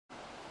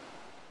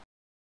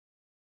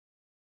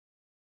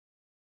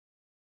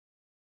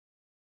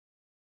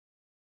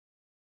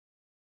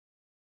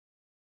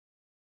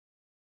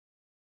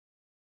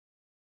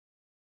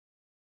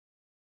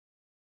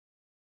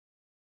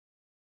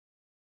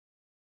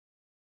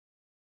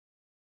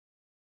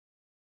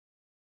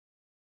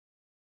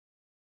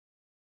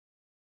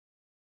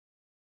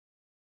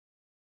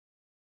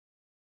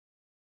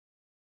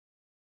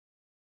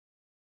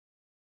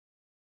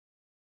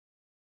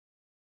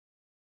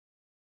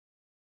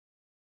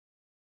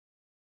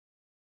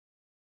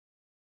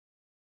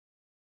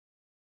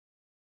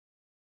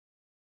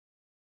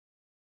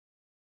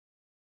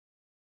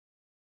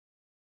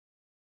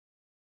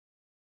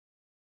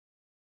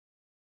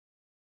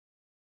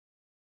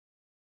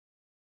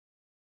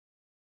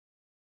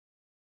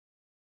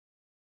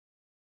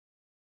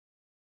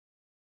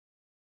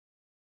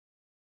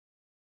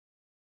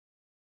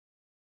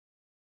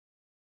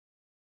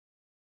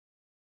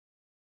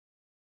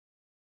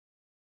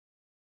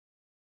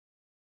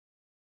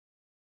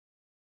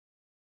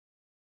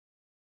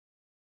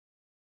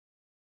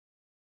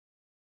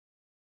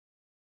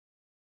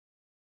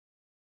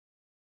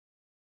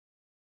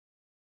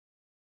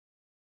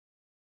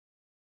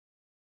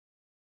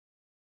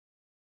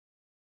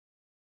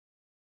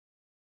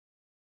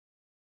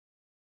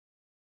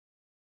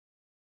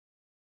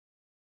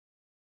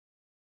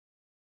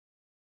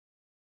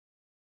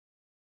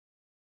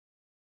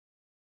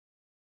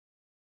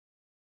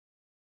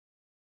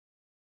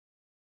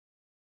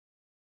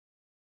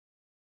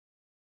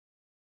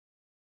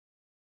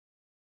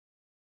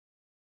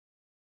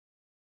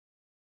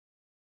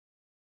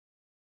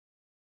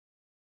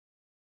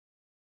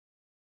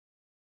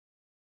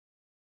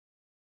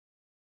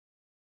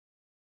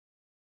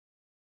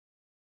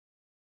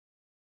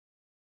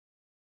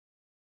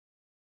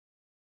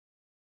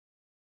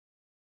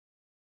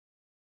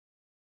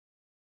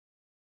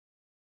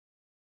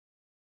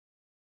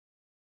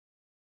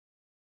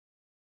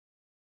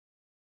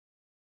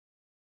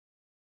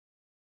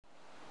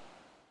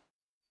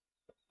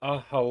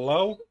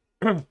Hello?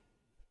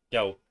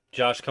 Yo,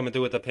 Josh coming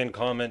through with a pinned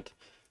comment.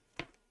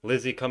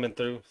 Lizzie coming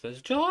through.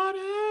 Says,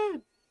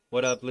 Jordan!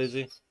 What up,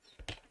 Lizzie?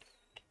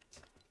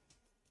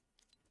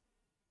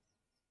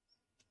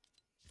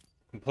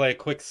 We play a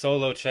quick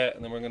solo chat,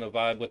 and then we're gonna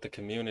vibe with the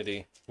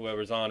community.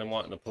 Whoever's on and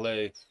wanting to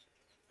play.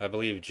 I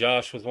believe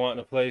Josh was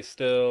wanting to play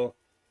still.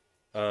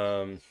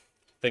 I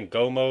think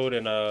Go Mode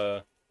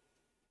and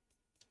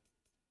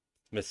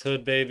Miss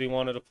Hood Baby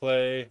wanted to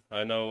play.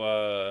 I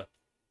know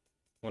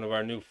one of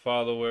our new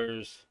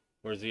followers,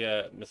 where's he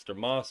at? Mr.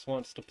 Moss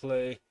wants to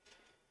play.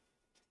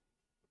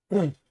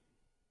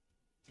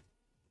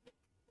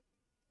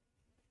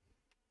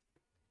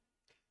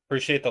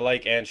 Appreciate the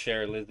like and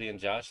share, Lizzie and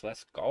Josh.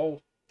 Let's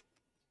go.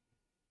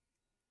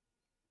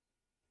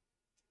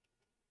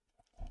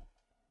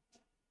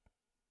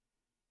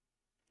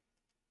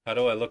 How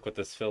do I look with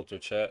this filter,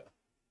 chat?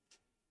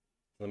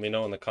 Let me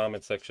know in the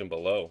comment section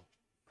below.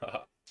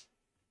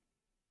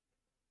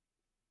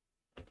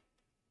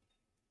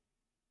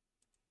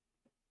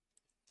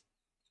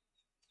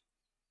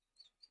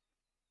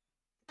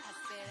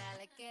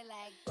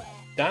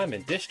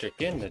 Diamond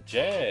District in the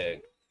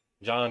Jag.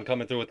 John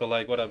coming through with the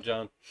like. What up,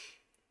 John?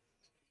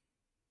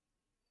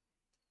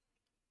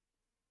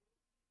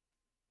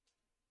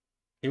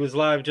 He was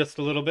live just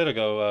a little bit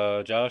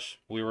ago, Josh.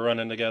 We were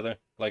running together.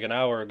 Like an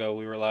hour ago,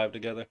 we were live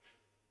together.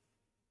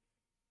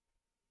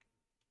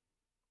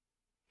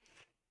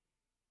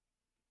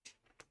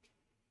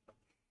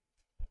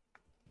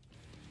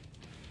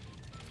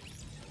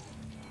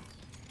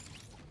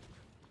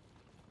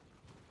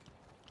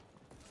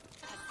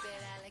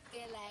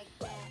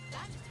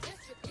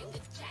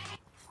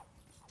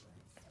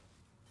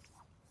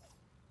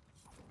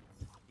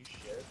 You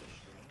shared the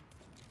stream?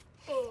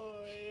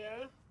 Oh,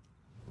 yeah.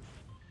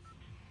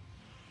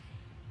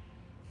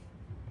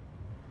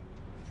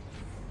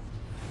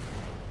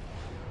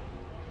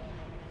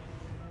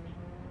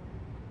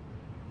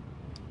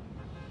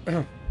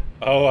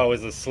 Oh, I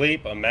was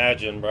asleep?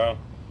 Imagine, bro.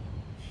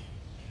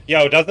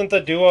 Yo, doesn't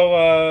the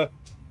duo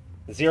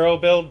zero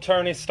build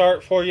tourney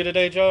start for you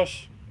today,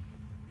 Josh?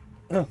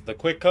 The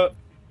quick cut?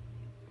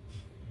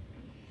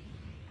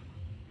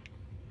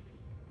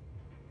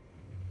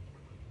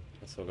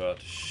 So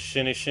got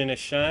shinny shinny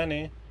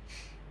shiny.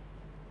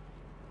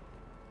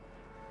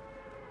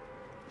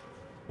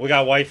 We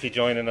got wifey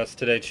joining us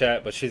today,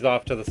 chat, but she's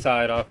off to the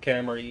side, off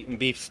camera, eating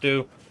beef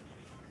stew.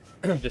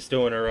 Just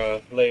doing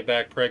her laid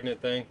back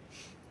pregnant thing.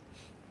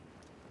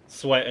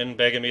 Sweating,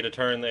 begging me to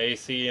turn the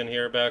AC in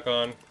here back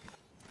on.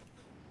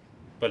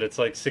 But it's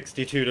like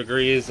 62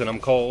 degrees and I'm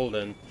cold,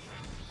 and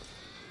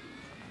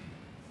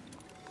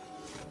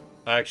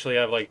I actually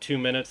have like 2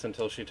 minutes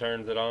until she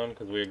turns it on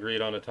because we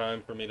agreed on a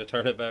time for me to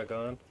turn it back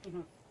on.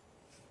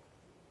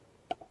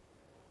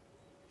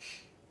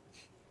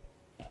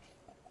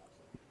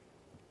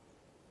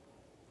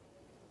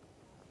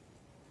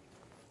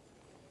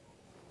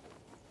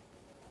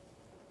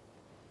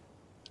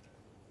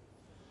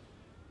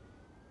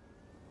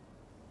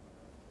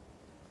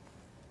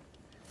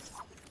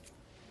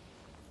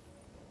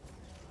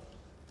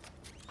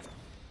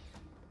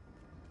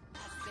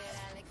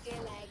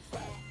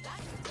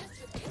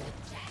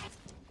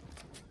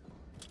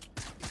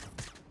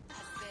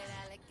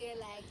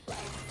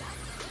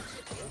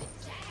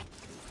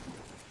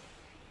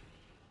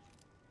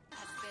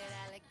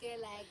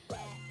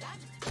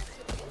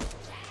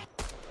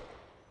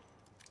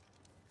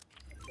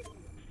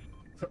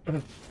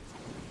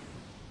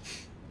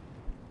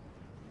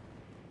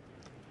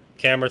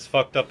 Camera's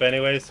fucked up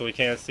anyway, so we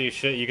can't see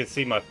shit. You can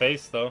see my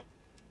face, though.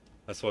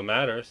 That's what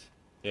matters.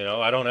 You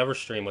know, I don't ever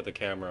stream with the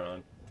camera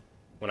on.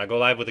 When I go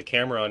live with the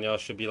camera on, y'all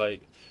should be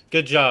like,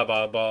 good job,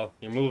 Oddball.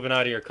 You're moving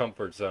out of your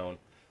comfort zone.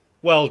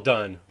 Well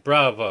done.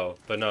 Bravo.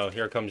 But no,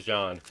 here comes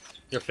John.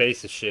 Your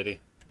face is shitty.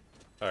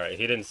 Alright,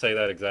 he didn't say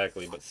that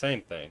exactly, but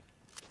same thing.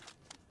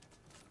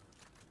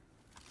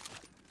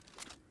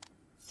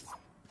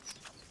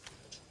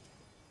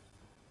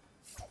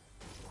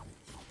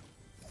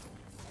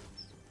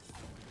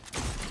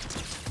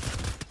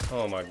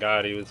 Oh my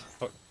god, he was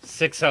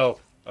 6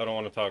 health. I don't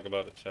want to talk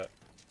about it, chat.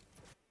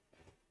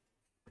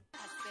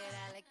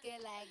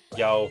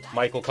 Yo,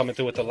 Michael coming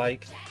through with the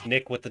like.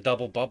 Nick with the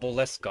double bubble.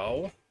 Let's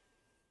go.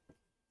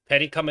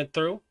 Petty coming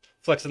through.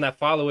 Flexing that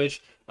followage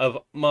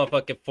of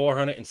motherfucking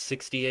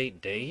 468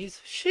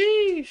 days.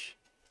 Sheesh.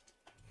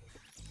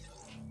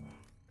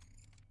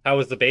 How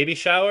was the baby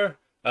shower?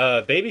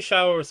 Baby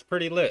shower was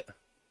pretty lit.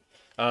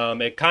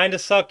 It kind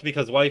of sucked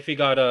because wifey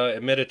got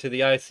admitted to the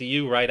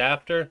ICU right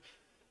after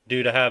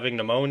due to having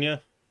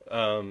pneumonia.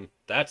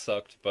 That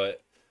sucked,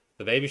 but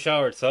the baby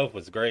shower itself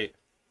was great.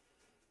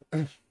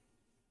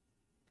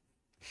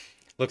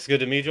 Looks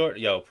good to me,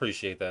 Jordan. Yo,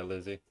 appreciate that,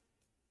 Lizzie.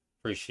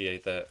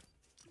 Appreciate that.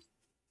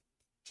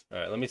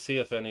 Alright, let me see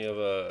if any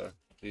of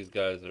these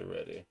guys are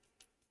ready.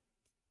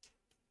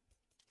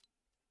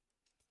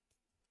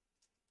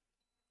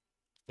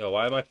 Yo,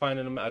 why am I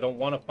finding them? I don't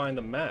want to find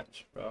a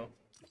match, bro.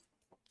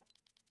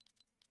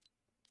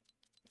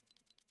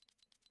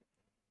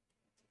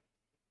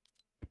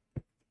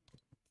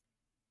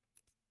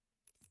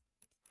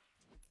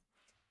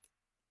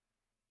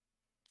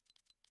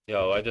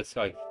 Yo,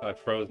 I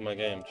froze my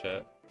game,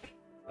 chat.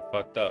 I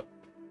fucked up.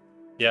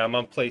 Yeah, I'm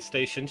on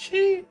PlayStation.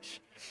 Sheesh.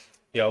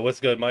 Yo,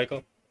 what's good,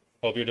 Michael?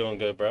 Hope you're doing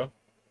good, bro.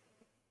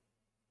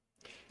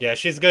 Yeah,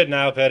 she's good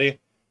now, Petty.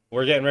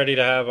 We're getting ready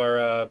to have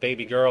our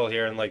baby girl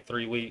here in like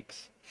 3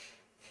 weeks.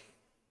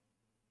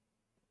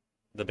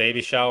 The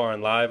baby shower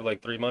on live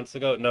like 3 months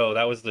ago? No,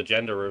 that was the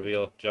gender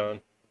reveal, John.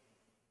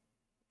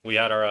 We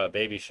had our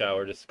baby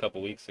shower just a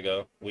couple weeks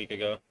ago, week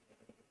ago.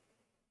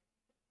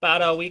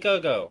 About a week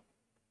ago.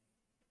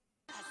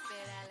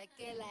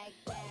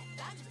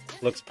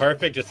 Looks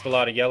perfect, just a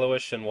lot of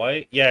yellowish and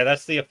white. Yeah,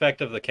 that's the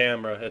effect of the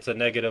camera. It's a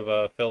negative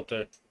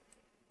filter.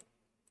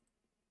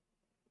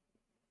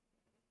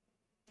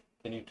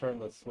 Can you turn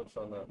the switch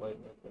on that light?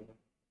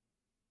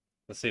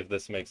 Let's see if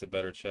this makes it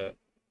better, chat.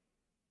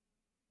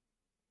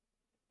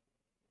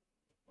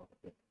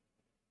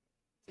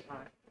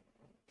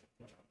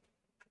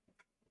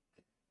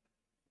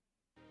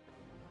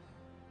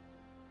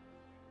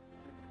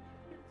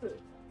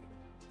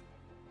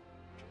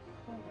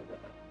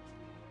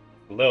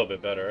 A little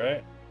bit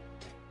better,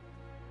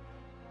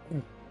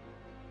 right?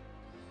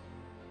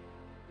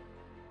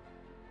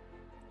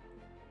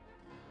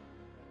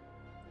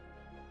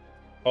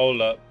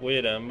 Hold up,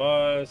 we them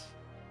boys.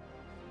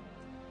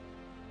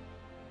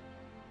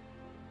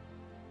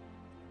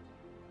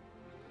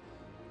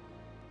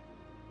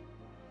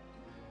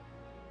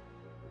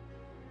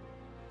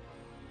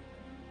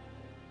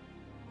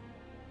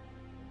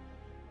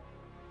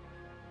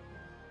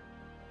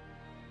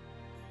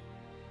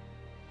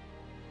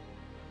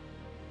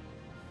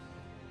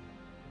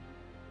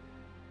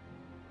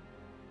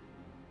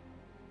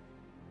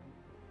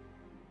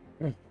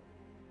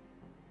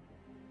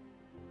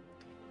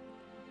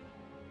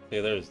 See,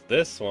 there's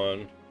this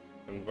one.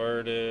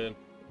 Converted.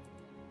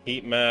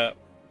 Heat map.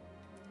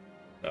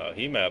 No,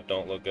 heat map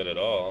don't look good at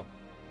all.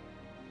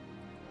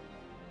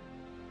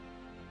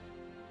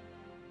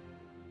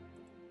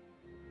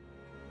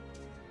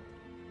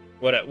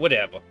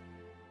 Whatever.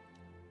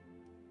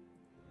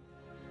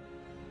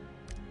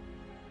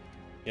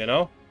 You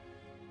know?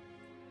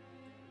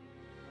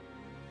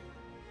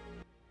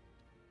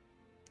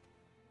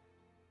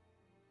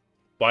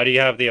 Why do you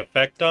have the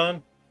effect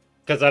on?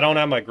 Because I don't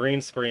have my green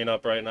screen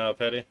up right now,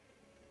 Petty.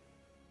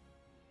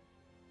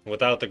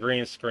 Without the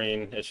green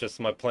screen, it's just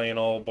my plain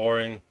old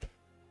boring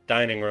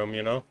dining room,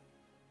 you know?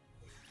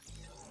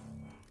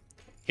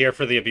 Here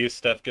for the abuse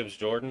Steph gives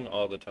Jordan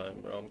all the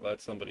time, bro. I'm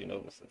glad somebody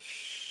noticed this.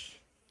 Shh.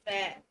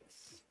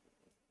 Facts.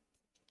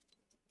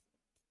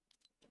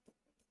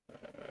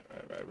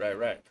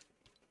 Right.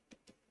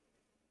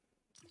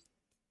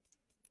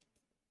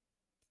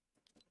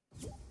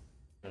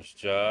 There's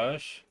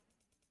Josh.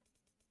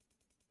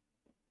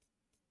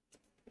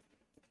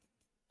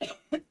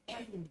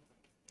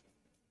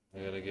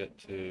 I gotta get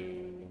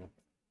to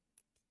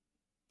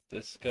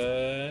this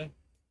guy.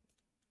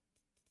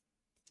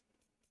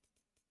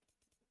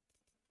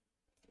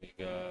 We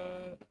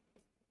got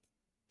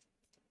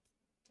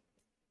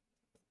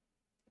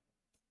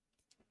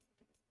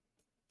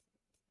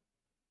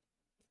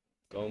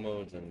go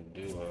modes and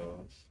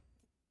duos.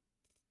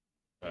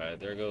 Alright,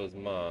 there goes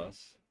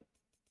Moss.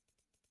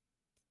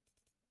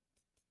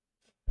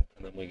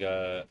 And then we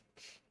got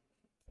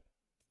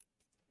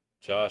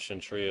Josh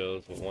and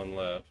trios with one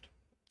left.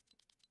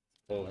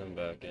 Pull him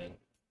back in.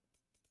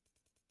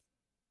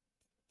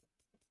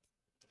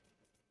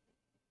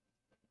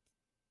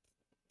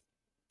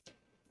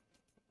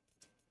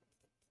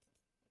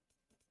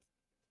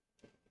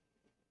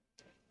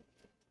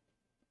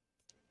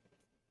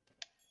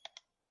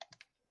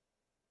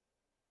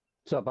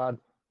 What's up, Odd?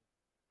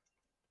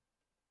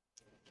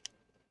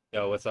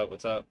 Yo, what's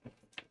up?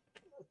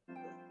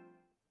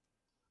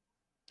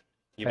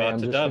 You Hey, about I'm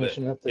to just dub it?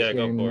 finishing up this Yeah,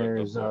 go game. for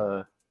it.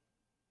 There's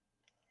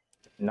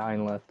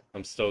 9 left.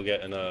 I'm still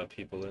getting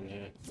people in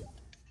here.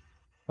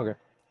 Okay.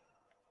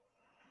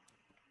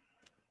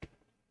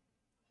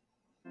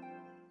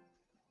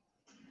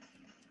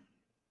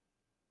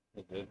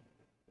 Good.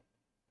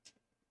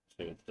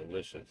 Shit, it's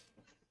delicious.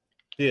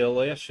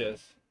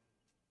 Delicious.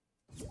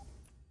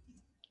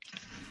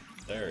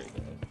 There you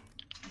go.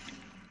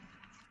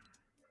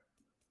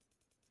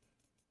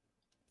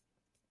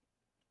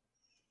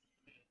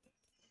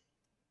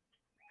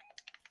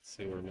 Let's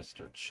see where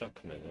Mr.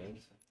 Chuckman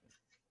is.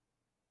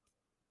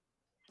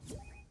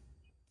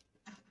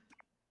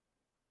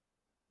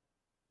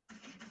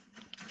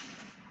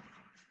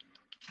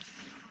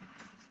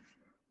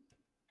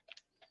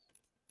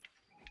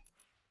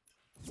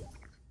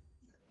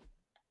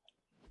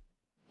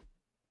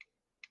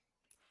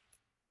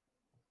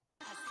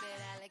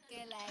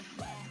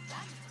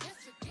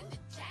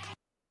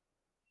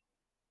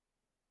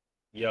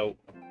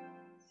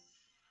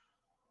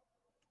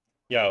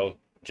 Yo,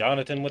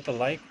 Jonathan with the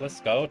like.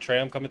 Let's go. Trey,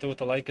 I'm coming through with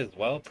the like as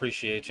well.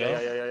 Appreciate y'all.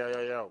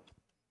 Yo.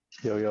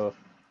 Yo.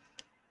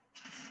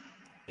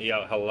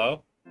 Yo,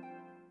 hello.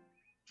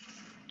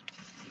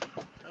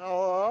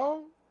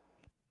 Hello?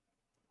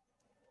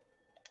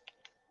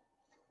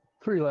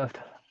 3 left.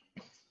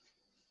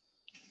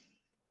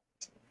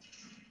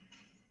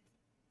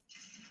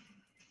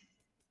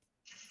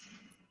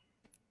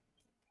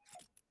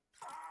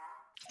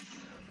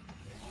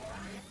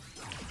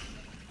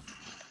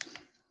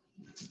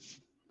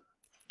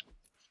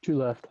 2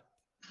 left.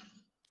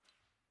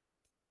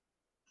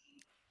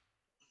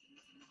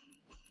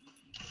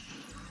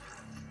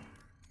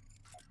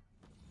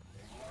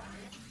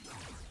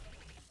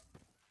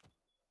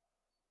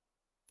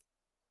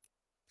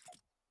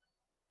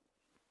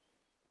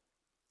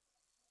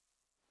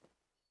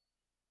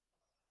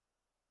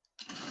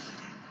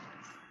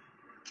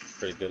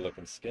 Pretty good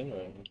looking skin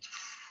right now.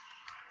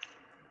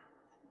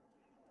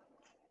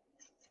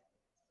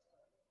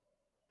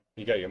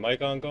 You got your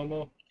mic on,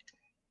 Gomo?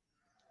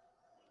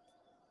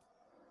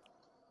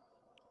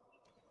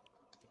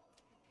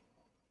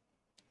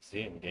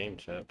 See in game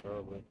chat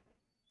probably.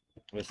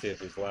 Let me see if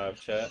he's live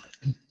chat.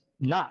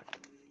 Not.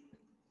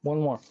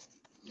 One more.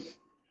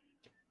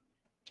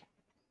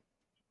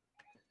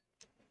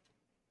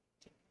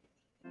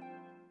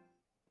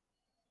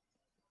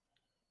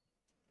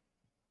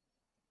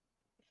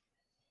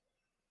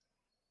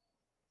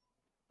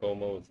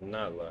 Gomo is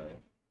not live.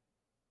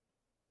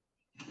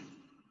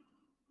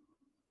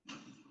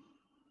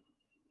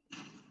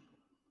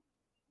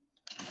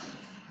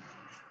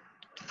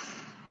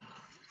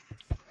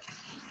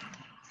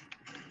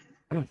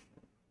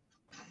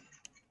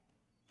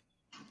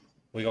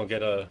 We gonna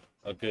get a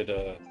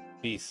good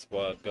beast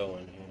squad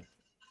going here.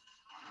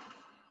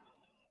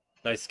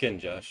 Nice skin,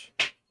 Josh.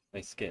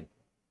 Nice skin.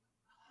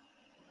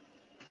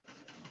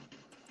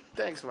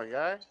 Thanks, my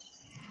guy.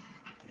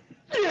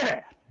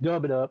 Yeah!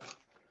 Dub it up.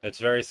 It's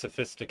very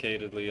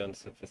sophisticatedly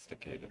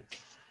unsophisticated.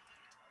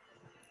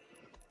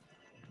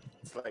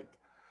 It's like,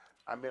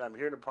 I mean, I'm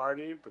here to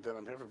party, but then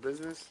I'm here for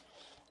business.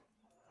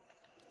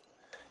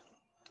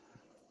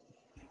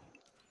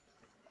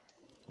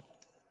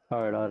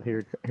 Alright, Odd,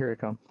 here it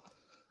come.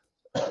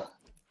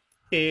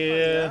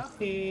 Here yeah?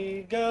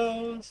 he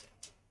goes.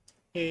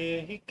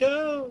 Here he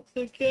goes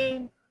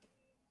again.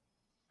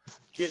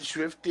 Get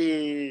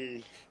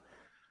swifty.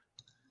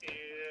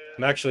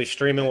 I'm actually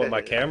streaming with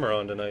my camera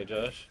on tonight,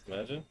 Josh.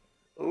 Imagine.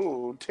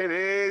 Ooh,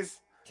 titties.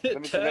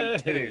 Let me see them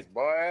titties,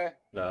 boy.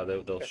 Nah,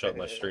 they'll shut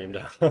my stream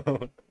down.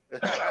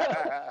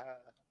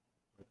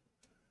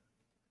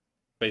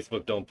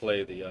 Facebook don't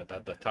play the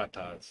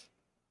tatas.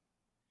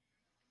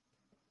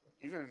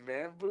 Even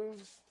man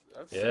boobs?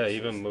 That's Yeah, sexist.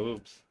 even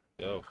moves.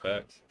 Yo,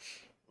 facts.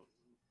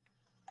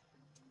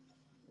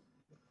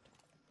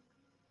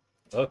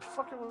 Look,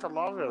 Fucking with the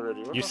log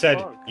already. What you the said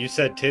fuck? you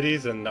said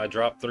titties, and I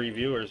dropped 3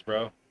 viewers,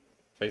 bro.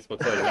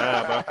 Facebook's like,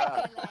 nah,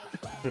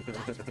 bro.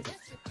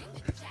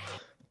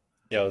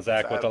 Yo,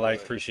 Zach, with the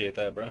like, appreciate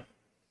that, bro.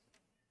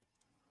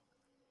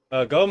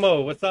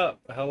 Gomo, what's up?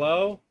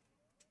 Hello?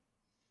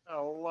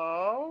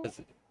 Hello?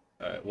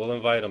 Alright, we'll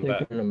invite him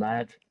back. In a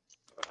match.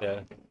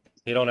 Yeah.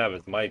 He don't have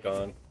his mic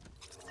on.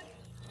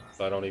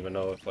 So I don't even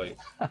know if, like,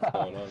 what's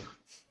going on.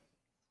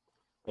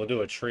 We'll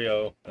do a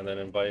trio and then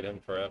invite him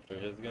for after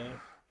his game.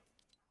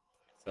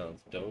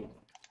 Sounds dope.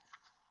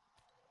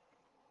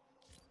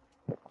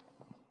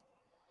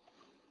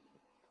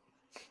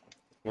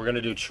 We're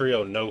gonna do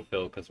trio no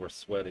fill because we're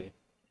sweaty.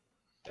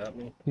 Got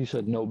me? You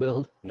said no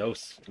build. No,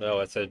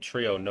 I said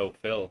trio no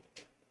fill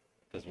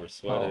because we're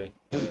sweaty.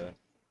 Oh. Yeah.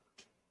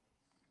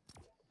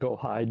 Go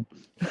hide.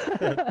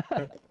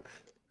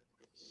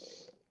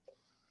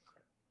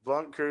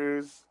 Blunt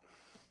cruise.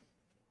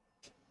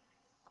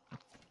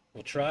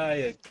 We'll try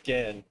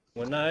again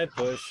when I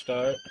push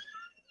start.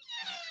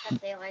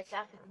 Cut the lights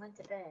off and went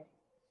to bed.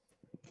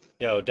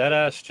 Yo,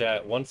 deadass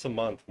chat, once a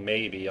month,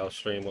 maybe I'll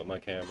stream with my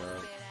camera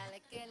on.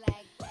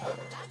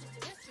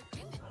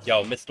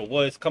 Yo, Mr.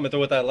 Woods coming through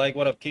with that like.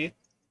 What up, Keith?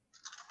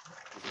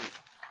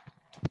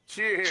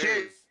 Cheers.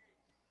 Cheers.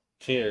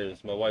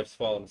 Cheers. My wife's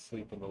falling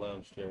asleep in the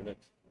lounge chair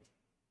next to me.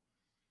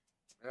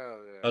 Hell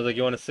yeah. I was like,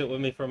 you want to sit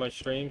with me for my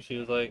stream? She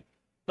was like,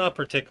 not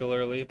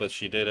particularly, but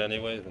she did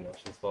anyways, and now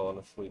she's falling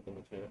asleep in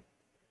the chair.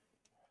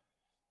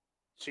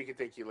 She can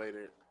thank you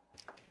later.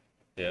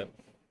 Yeah.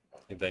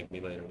 You thank me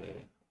later,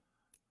 lady.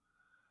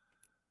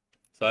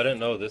 So I didn't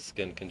know this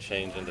skin can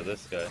change into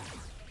this guy.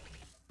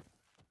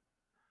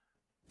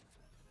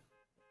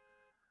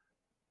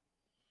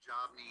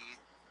 Job need.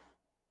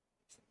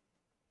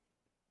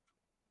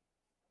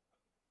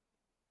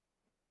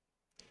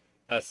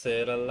 I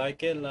said I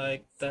like it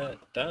like that.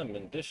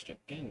 Diamond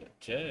District in the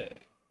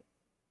Jag.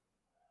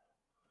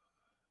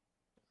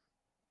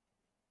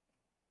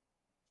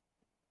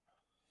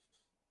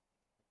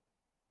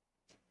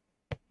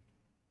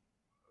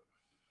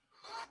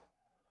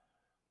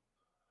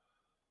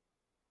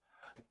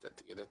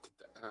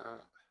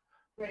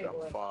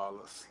 Don't fall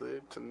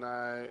asleep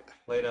tonight.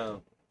 Lay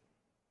down.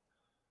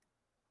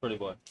 Pretty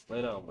boy.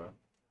 Lay down, bro.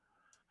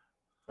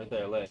 Right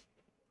there, lay.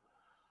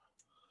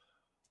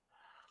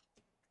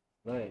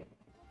 Lay.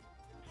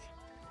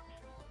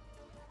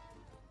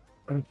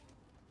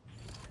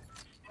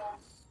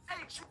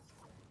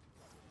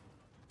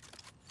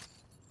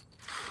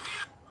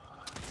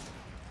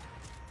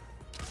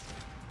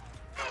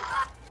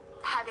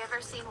 Have you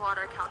ever seen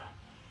water count?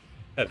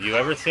 Have you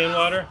ever seen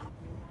water?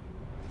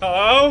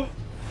 Hello?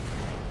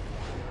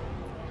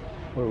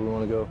 Where do we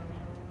want to go?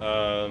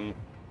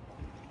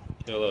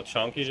 Do a little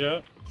chunky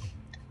joke.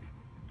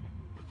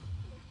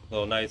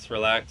 Little nice,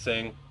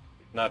 relaxing.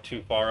 Not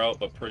too far out,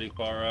 but pretty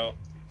far out.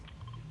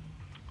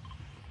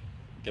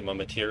 Get my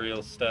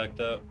materials stacked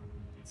up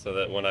so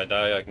that when I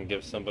die, I can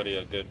give somebody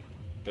a good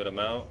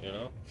amount, you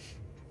know?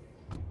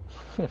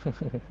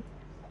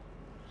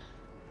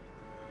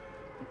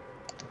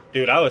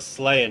 Dude, I was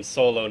slaying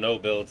solo no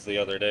builds the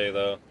other day,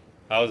 though.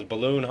 I was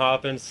balloon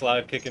hopping,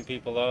 slide kicking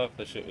people off.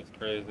 That shit was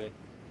crazy.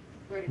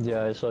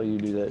 Yeah, I saw you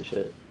do that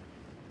shit.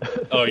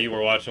 Oh, you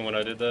were watching when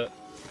I did that?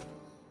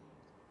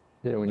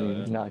 Yeah, when Oh, you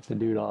yeah. knocked the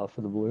dude off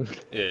with the balloon.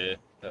 Yeah, yeah.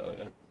 Hell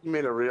yeah. You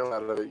made a reel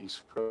out of it, you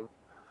scrub.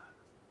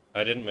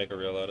 I didn't make a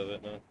reel out of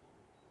it, no.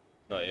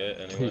 Not yet,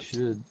 You anyway.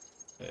 should.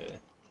 Yeah.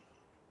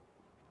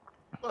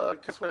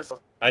 Kiss myself.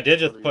 I did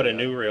just put a Yeah.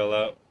 new reel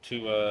out.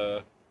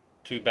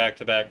 Two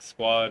back-to-back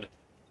squad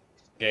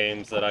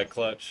games that I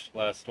clutched.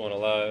 Last one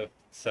alive,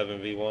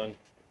 7v1.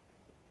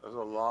 There's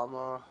a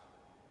llama.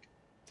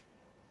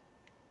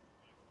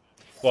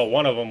 Well,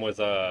 one of them was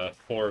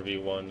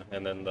 4v1,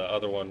 and then the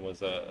other one was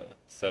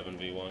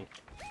 7v1.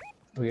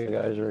 We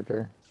got guys right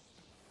there.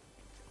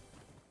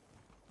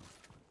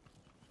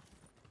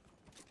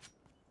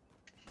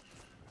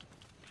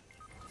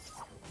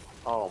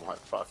 Oh my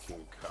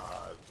fucking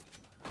god.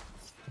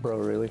 Bro,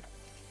 really?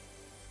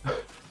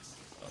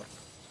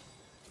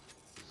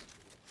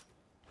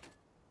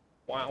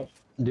 Wow.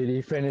 Did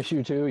he finish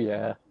you too?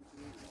 Yeah.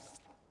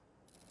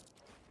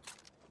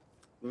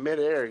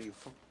 Mid-air, you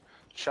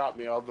shot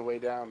me all the way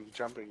down,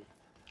 jumping.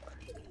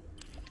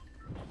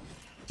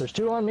 There's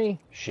two on me.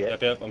 Shit.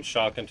 Yep, yep, I'm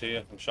shocking to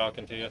you. I'm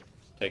shocking to you.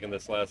 Taking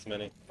this last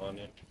mini on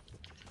you.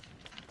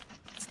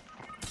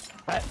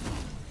 Ah,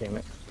 damn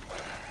it.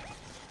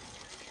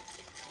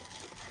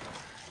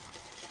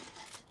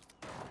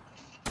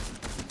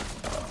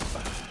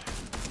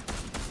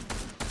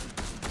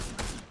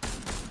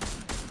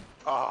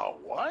 Oh,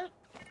 what?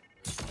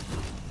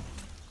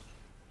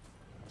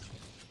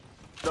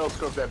 No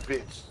scope that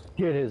bitch.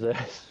 Get his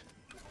ass.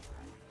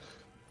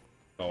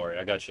 Don't worry,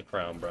 I got your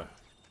crown, bro.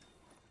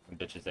 Them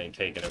bitches ain't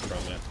taking it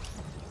from you.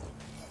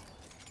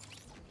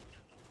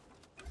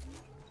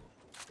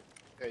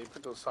 Yeah, you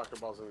put those soccer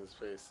balls in his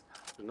face.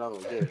 Another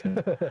one,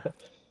 get it.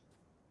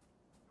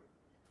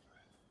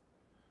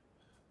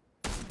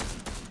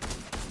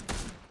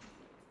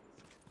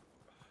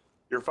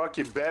 You're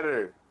fucking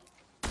better.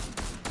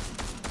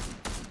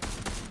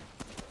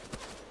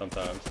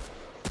 Sometimes.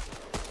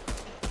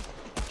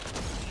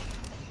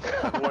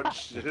 What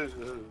shit?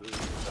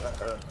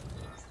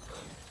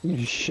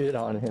 You shit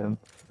on him.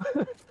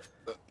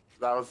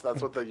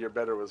 That's what the you're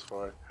better was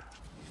for.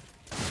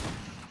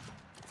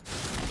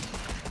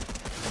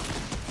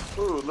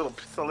 Ooh, little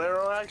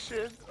pistolero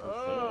action.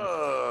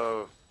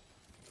 Oh.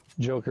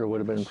 Joker would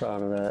have been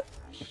proud of that.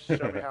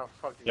 Show me how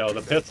fucking. Yo, the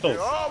good that- pistols.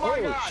 Oh my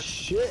Oh, god.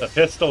 shit. The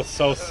pistol's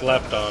so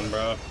slept on,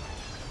 bro.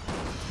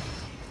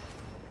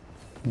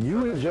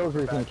 You and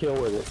Joker can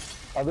kill with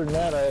it. Other than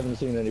that, I haven't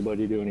seen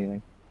anybody do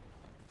anything.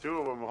 Two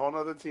of them, a whole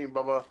nother team,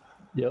 Bubba.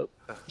 Yep.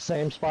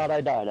 Same spot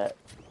I died at.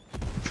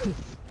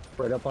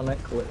 Right up on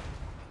that cliff.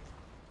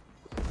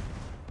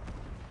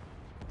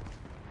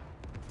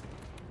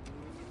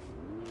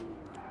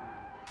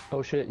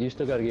 Oh shit, you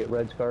still gotta get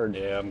Red's card.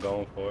 Yeah, I'm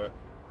going for it.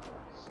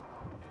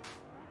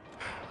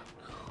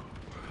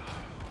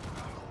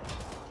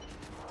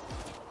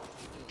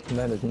 And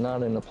that is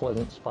not in a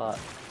pleasant spot.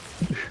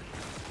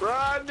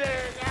 Running!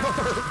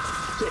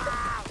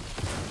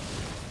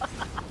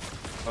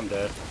 I'm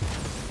dead.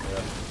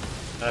 Yeah.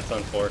 That's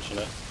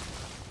unfortunate.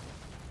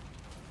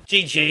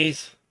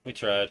 GG's. We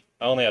tried.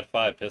 I only had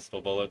 5 pistol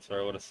bullets,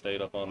 or I would have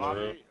stayed up on the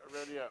roof.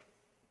 Ready up.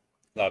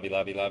 Lobby,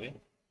 lobby, lobby.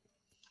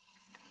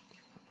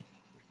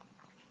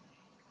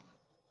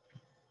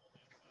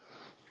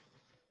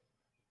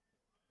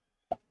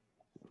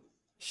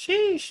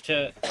 Sheesh,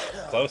 chat.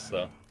 Close,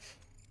 though.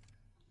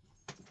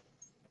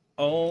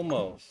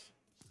 Almost.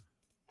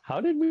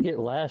 How did we get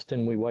last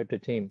and we wiped a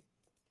team?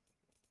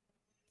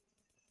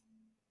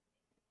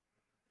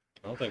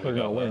 I don't think Or we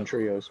no, got we're in that.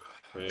 trios.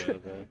 Trios,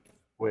 man.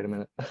 Wait a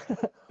minute.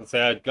 Let's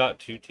say I got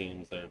 2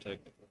 teams there,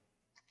 technically.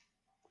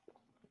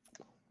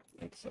 I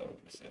think so. Let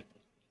me see.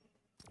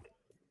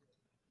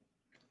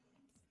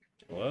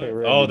 What? Hey,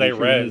 Red, Oh, did they you see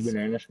the rezzed.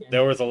 banana skin?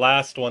 There was a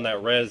last one that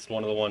rezzed.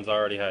 One of the ones I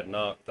already had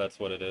knocked. That's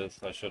what it is.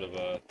 I should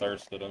have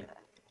thirsted him.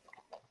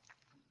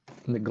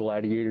 The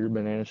gladiator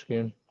banana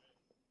skin.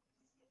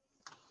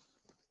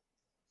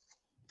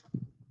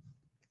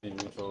 Can you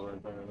reach over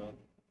and turn it on?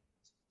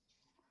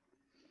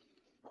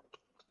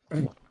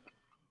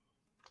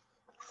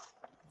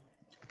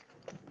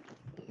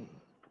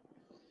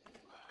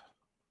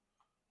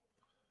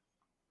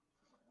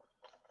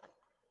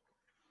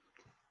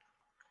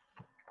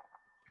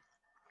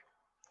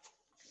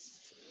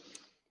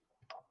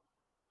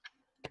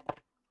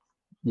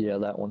 Yeah,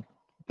 that one.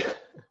 Did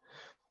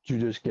you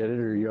just get it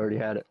or you already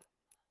had it?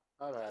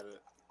 I've had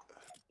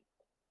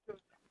it.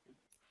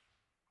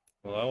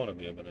 Well, I want to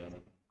be a banana.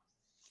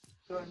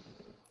 Sure.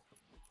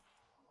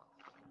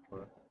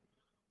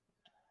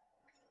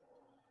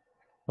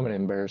 I'm gonna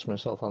embarrass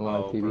myself on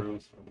live Oh, TV.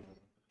 Bruce.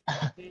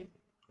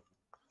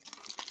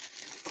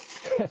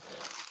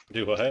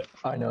 Do what?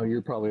 I know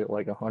you're probably at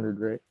like 100,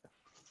 right?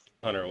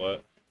 Hunter,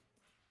 what?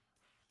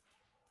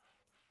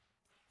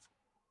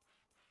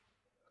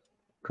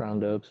 Crown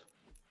dubs.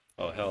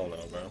 Oh, hell no,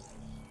 bro.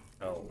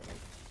 Hell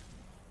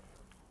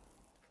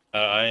no.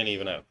 I ain't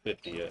even at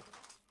 50 yet.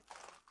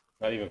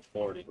 Not even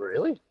 40.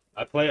 Really?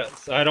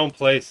 I don't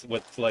play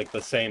with like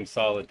the same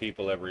solid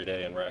people every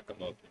day and rack them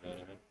up. You know what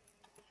I mean?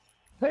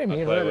 Hey, me I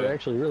and play Red are with-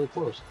 actually really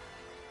close.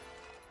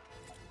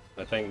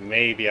 I think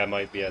maybe I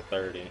might be at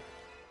 30.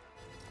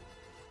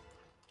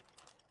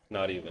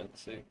 Not even.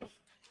 See,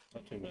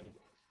 not too many.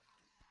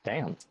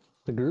 Damn.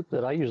 The group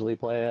that I usually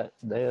play at,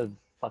 they have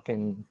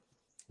fucking.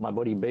 My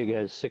buddy Big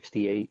has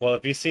 68. Well,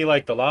 if you see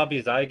like the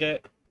lobbies I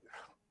get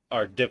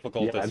are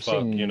difficult Yeah, as I've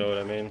fuck. You seen. know what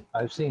I mean?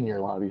 I've seen your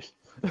lobbies.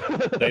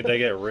 They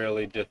get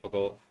really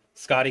difficult.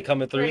 Scotty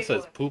coming through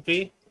says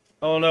poopy.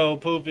 Oh no,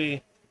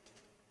 poopy.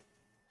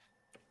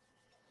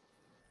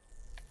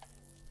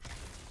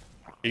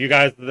 You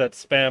guys that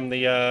spam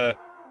the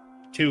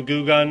 2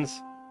 goo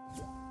guns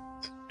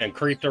and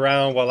creeped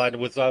around while I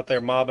was out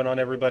there mobbing on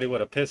everybody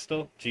with a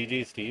pistol.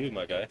 GG's to you,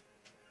 my guy.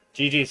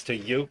 GG's to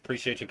you.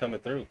 Appreciate you coming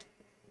through.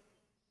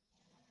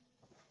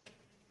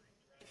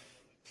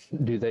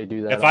 Do they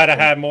do that? If I'd have often?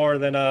 had more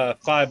than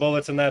 5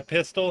 bullets in that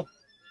pistol,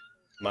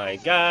 my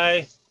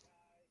guy,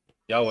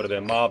 y'all would have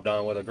been mobbed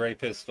on with a great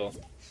pistol.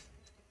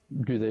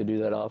 Do they do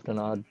that often,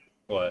 Odd?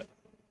 What?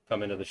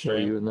 Come into the Show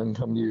stream? you and then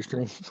come to your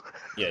stream?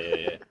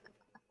 Yeah.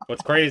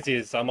 What's crazy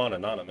is I'm on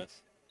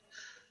anonymous.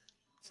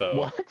 So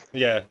What?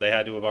 yeah, they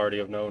had to have already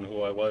have known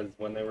who I was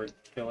when they were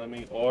killing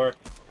me, or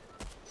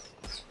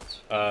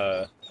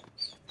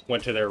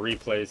went to their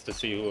replays to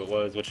see who it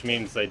was, which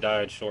means they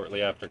died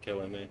shortly after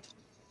killing me.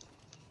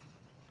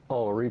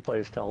 Oh,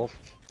 replays tell us.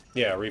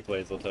 Yeah,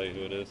 replays will tell you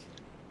who it is.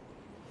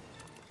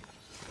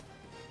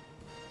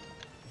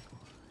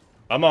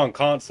 I'm on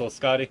console,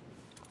 Scotty.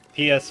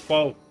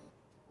 PS4.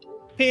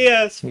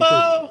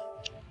 PS4!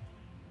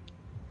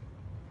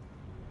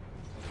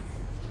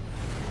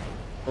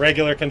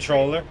 Regular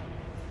controller.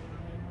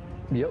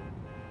 Yep.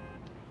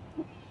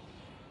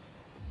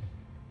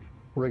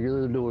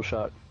 Regular dual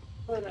shot.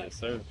 Yes,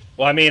 sir.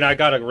 Well, I mean, I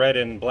got a red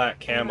and black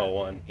camo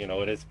one. You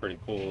know, it is pretty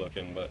cool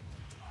looking, but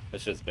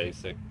it's just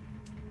basic.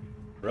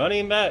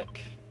 Running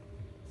back.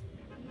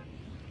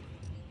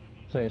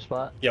 Same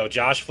spot. Yo,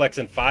 Josh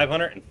flexing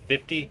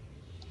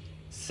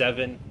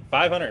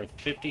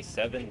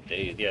 557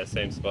 days. Yeah,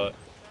 same spot.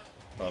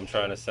 I'm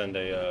trying to send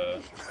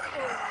a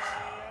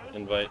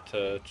invite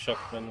to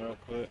Chuckman real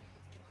quick.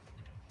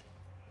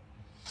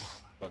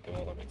 Fucking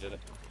well, let me get it.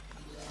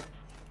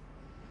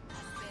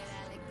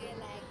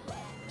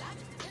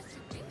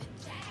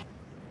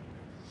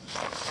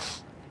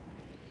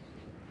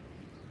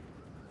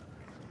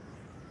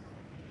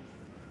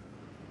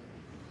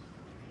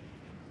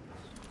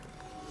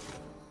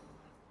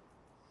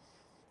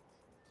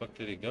 Fuck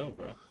did he go,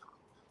 bro? Did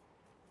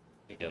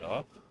he get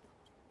off?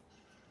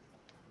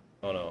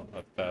 Oh no,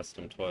 I've passed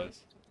him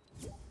twice.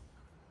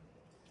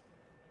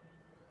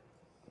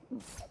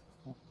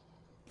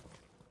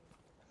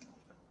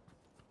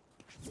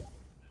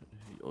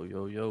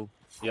 Yo.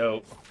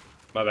 Yo,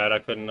 my bad, I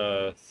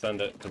couldn't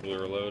send it because we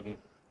were loading.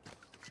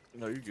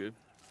 No, you're good.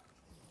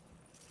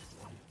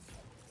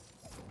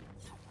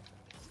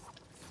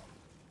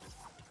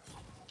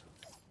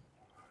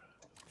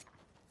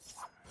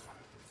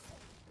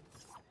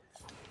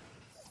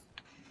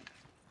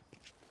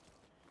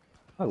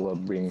 I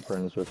love being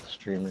friends with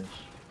streamers.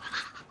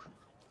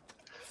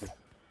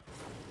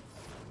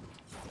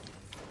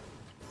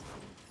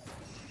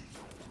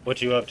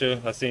 What you up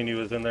to? I seen you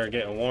was in there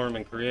getting warm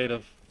and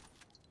creative.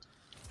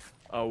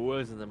 I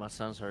was, and then my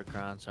son started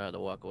crying, so I had to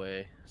walk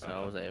away. So I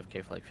was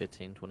AFK for like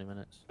 15, 20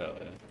 minutes. Hell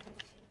yeah.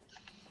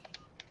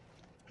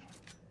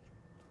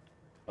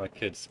 My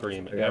kids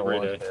scream I got every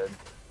launch day. pad.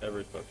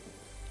 Every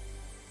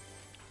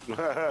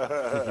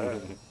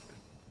fucking.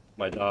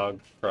 My dog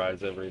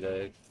cries every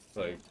day.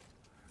 Like,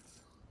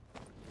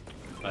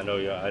 I know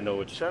you. I know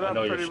what. Shut I up,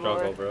 know your pretty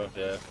struggle, boy. bro.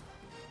 Yeah.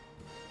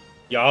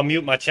 Yeah, I'll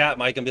mute my chat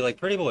mic and be like,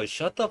 "Pretty boy,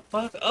 shut the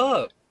fuck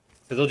up,"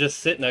 because they'll just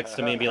sit next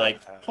to me and be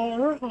like,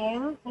 "Horror,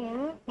 horror,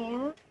 horror,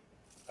 horror,"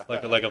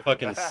 like a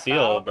fucking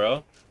seal,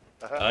 bro.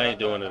 I ain't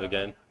doing it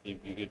again. You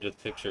could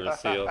just picture a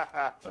seal.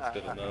 That's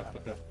good enough.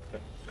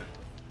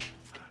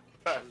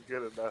 That's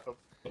good enough.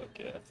 Fuck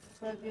yeah.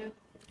 Love you.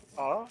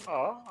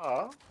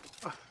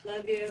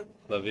 Love you.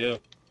 Love you.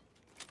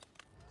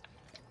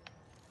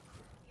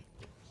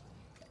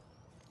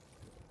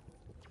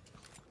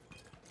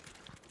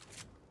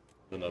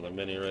 There's another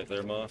mini right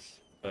there, Moss.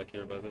 Back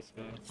here by this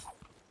guy.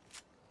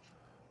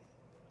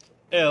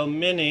 El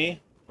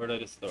Mini. Where did I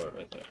just throw it?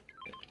 Right there.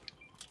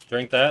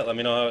 Drink that, let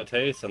me know how it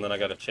tastes, and then I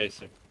got a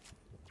chaser.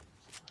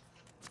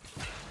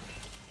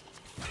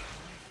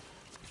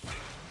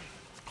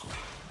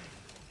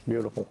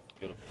 Beautiful.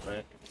 Beautiful,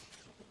 right?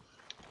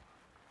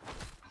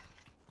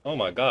 Oh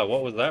my god,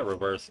 what was that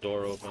reverse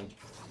door open?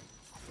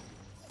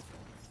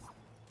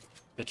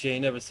 Bet you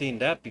ain't never seen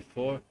that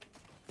before.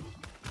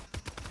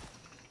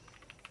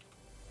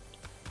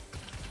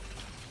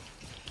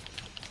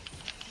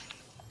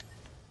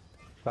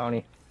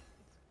 Bounty.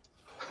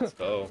 Let's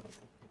go.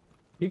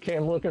 He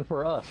came looking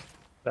for us.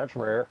 That's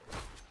rare.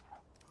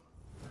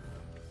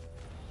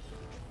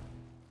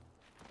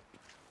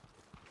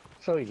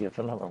 So he gets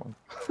another one.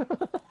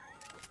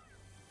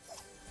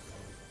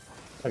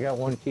 I got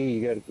one key.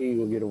 You got a key.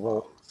 We'll get a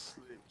vault.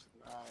 Sleep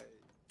tonight.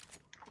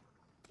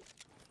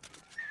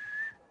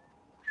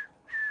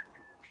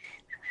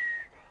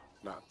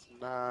 Not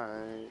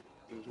tonight.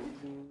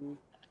 Mm-hmm.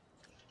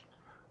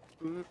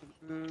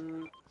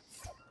 Mm-hmm.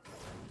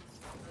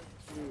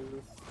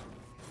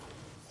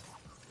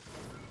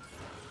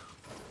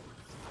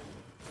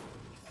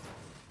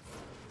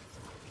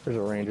 There's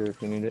a ranger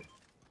if you need it.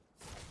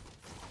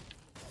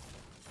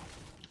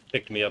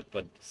 Picked me up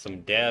with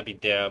some dabby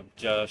dab,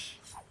 Josh.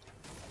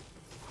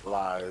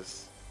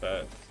 Lies.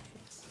 But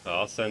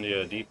I'll send you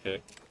a D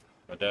pic.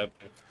 A dab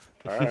pic.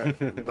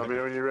 Alright. Let me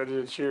know when you're ready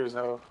to cheers,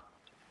 ho.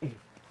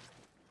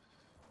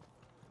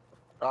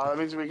 Oh, that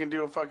means we can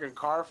do a fucking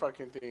car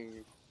fucking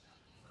thing.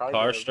 Car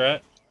game.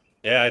 strat?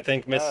 Yeah, I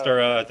think Yeah.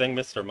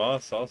 Mr.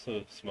 Moss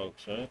also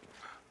smokes, right?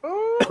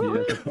 Ooh,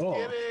 Yes,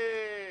 get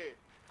it!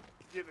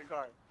 Get in the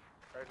car.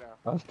 Right now.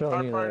 I was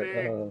telling you Car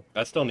that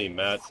I still need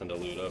Madsen to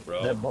loot up,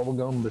 bro. that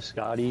bubblegum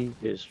biscotti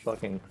is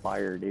fucking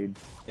fire, dude.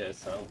 Yeah, it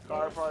sounds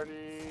Car good.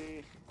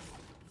 party.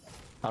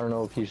 I don't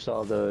know if you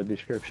saw the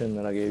description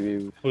that I gave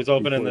you. Who's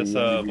opening before this you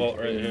ended vault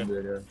your right stream,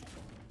 here?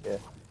 but,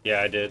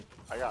 Yeah, I did.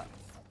 I got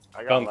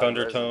Gunk a lot of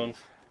undertones.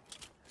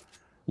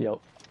 Yep.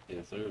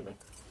 Yes, sir.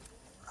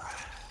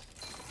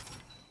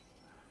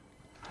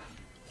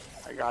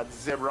 I got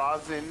zeb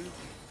rosin.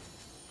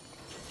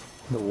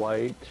 The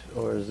white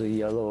or is it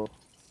yellow?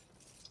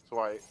 It's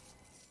white.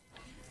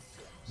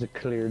 Is it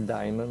clear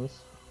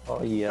diamonds?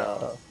 Oh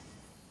yeah.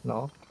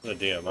 No? The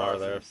DMR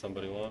there if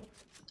somebody wants.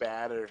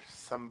 Batter.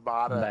 Some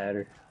butter.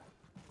 Batter.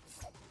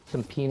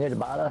 Some peanut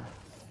butter.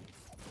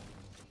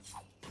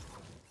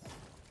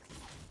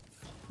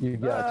 You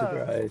got to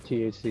try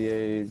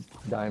THCA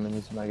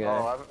diamonds, my guy.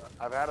 Oh,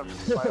 I've had them.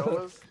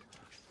 Violas.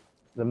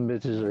 Them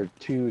bitches are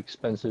too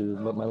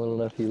expensive, but my little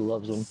nephew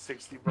loves them.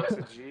 $60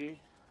 a G.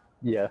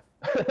 Yeah.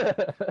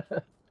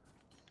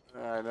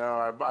 I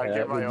know. I Yeah,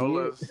 get would you-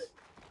 Violas.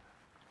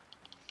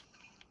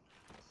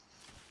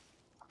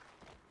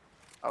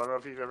 I don't know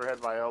if you've ever had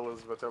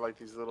Violas, but they're like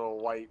these little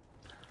white,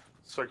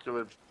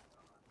 circular,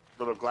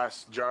 little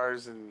glass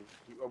jars, and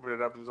you open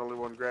it up and there's only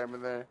 1 gram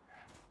in there.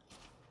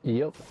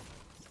 Yep.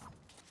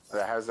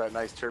 That has that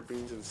nice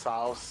terpenes and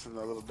sauce and the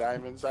little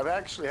diamonds. I've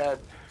actually had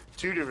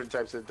 2 different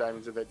types of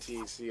diamonds in that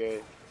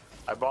THCA.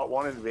 I bought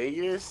one in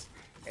Vegas,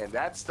 and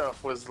that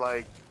stuff was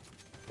like,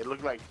 it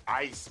looked like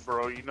ice,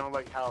 bro. You know,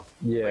 like how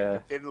Yeah.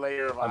 like the thin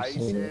layer of I've ice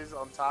seen it. is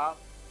on top,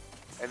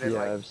 and then Yeah,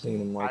 like I've seen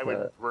them like I would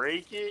that.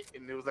 break it,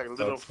 and it was like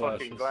little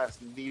fucking splashes. glass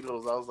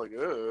needles. I was like,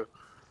 ugh.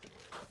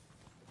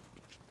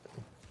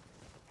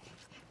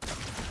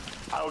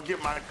 I will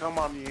get my cum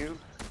on you.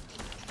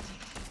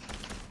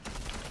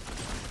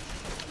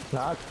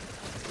 Not.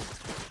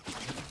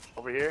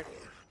 Over here.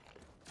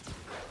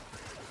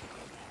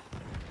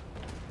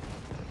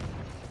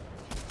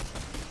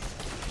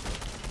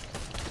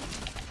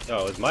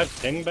 Oh, is my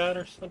ping bad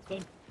or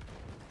something?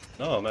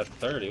 No, I'm at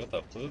 30. What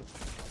the fuck?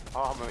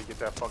 Oh, I'm gonna get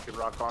that fucking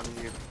rock on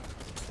you.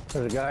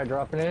 There's a guy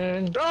dropping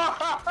in. Go.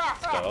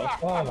 Oh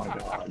my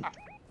god.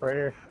 Right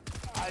here.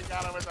 I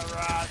got him with the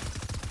rock.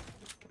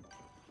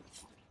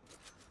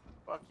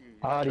 Fuck you.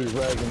 Ah, he's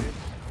resin.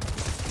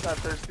 Not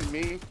thirsty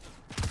me.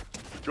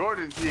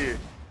 Jordan's here.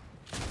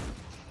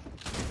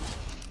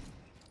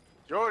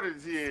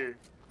 Jordan's here.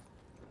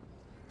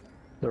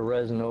 The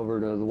resin over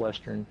to the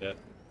western. Yeah.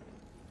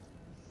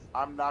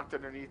 I'm knocked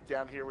underneath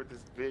down here with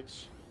this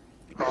bitch.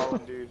 Call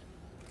him, dude.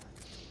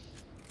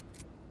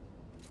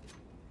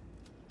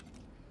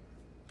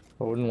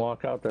 I wouldn't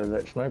walk out there.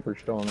 That sniper's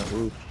still on the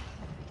roof.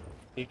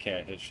 He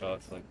can't hit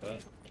shots like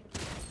that.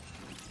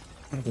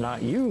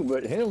 Not you,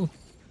 but him.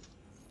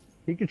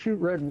 He could shoot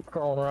red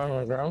crawling around on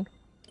the ground.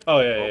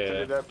 Oh, yeah, Open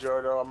yeah, it yeah. up,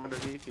 Jordo. I'm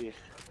underneath you.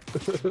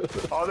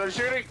 Oh, they're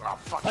shooting. Oh,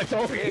 fuck. I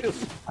told you.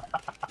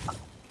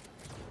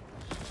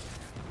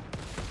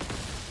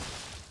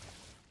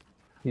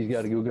 He's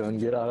got to go and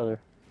get out of there.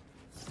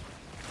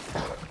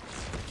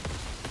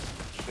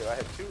 Shit, I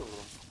had 2 of them.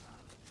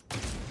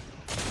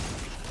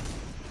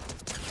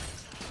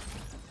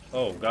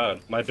 Oh,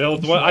 God. My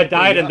builds went... I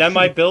died and then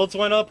my builds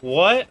went up?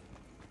 What?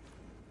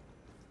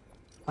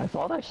 I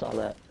thought I saw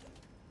that.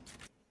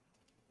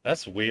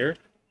 That's weird.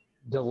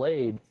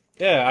 Delayed.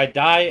 Yeah, I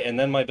die and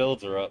then my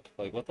builds are up.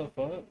 Like, what the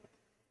fuck?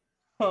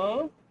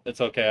 Huh?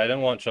 It's okay. I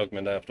didn't want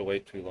Chugman to have to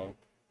wait too long.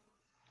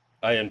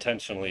 I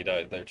intentionally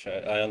died there,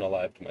 chat. I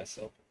unalived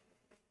myself.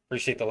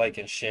 Appreciate the like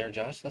and share,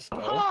 Josh. Let's go.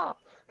 Ah!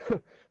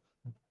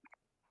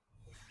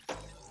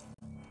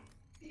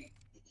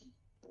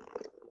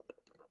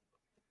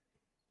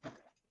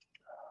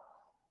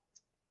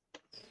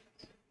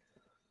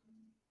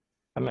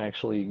 I'm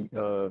actually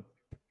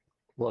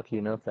lucky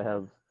enough to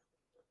have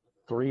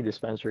 3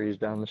 dispensaries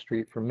down the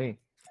street from me.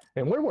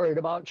 And we're worried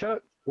about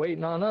Chuck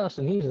waiting on us,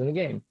 and he's in the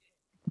game.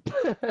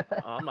 Oh,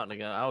 I'm not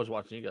again. I was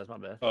watching you guys. My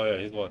bad. Oh yeah,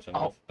 he's watching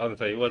us. Oh. I was gonna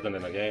say he wasn't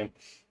in the game.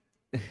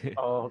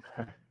 Oh,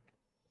 okay.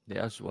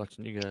 Yeah, I was just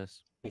watching you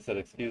guys. He said,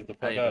 "Excuse the I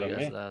fuck didn't out know of you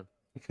guys me."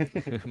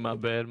 loud. My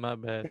bad, my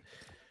bad.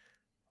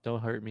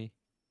 Don't hurt me.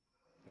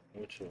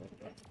 Which one?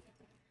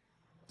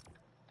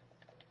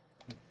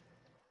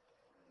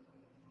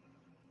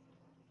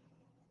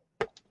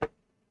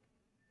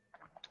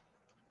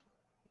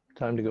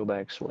 Time to go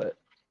back sweat.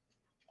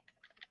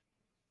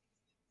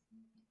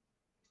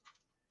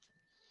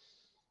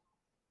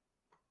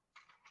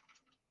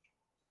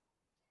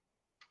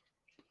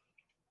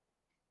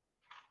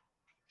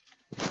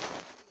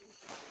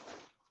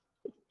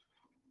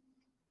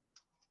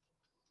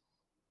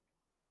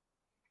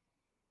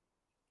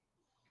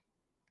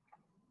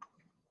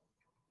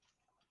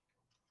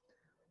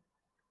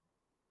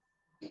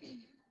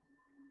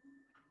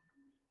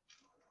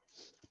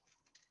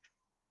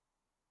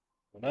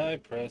 When I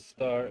press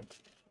start.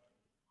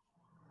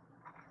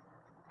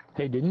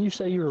 Hey, didn't you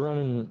say you were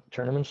running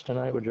tournaments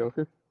tonight with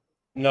Joker?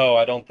 No,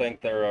 I don't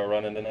think they're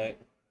running tonight.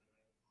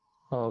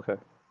 Oh, okay.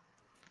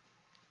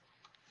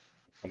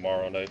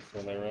 Tomorrow night's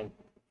when they run.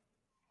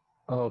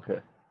 Oh, okay.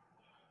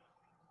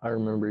 I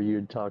remember you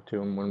had talked to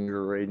him when we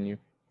were raiding you.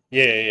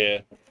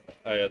 Yeah.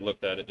 I had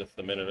looked at it just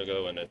a minute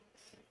ago, and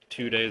it's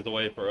 2 days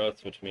away for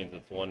us, which means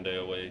it's 1 day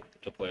away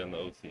to play in the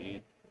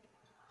OCE.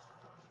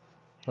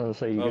 I was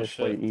say you Oh, guys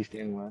play shit. East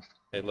and West.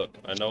 Hey, look,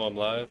 I know I'm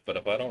live, but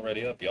if I don't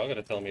ready up, y'all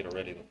gotta tell me to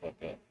ready the fuck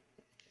up.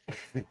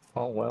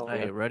 Oh well.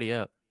 Hey, yeah. ready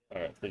up.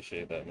 All right,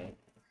 appreciate that, man.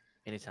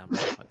 Anytime,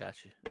 bro. I got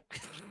you.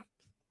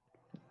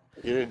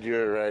 You didn't do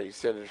it right. You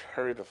said,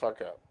 hurry the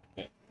fuck up.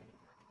 That's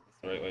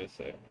the right way to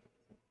say it.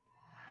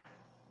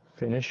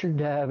 Finish your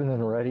dab and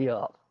then ready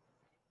up.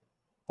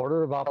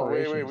 Order of Oh,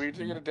 operations. wait. Were you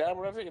taking a dab?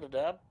 We're not taking a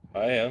dab?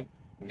 I am.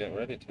 I'm getting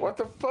ready to. What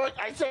the fuck?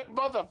 I said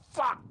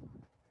motherfuck!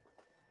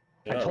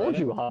 You're I not told ready?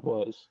 you how it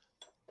was.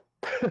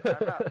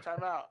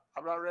 Time out.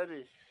 I'm not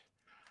ready.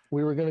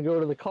 We were gonna go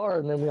to the car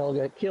and then we all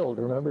got killed.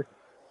 Remember?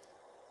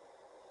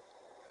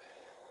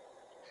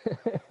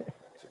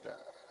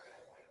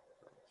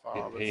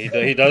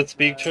 He does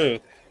speak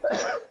truth.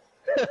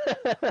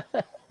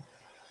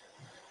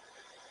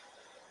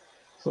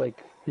 It's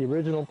like the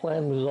original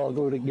plan was all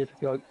go to get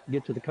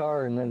to the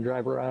car and then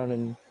drive around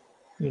and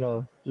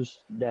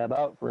just dab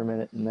out for a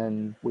minute, and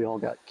then we all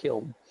got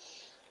killed.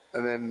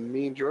 And then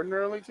me and Jordan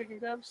are only taking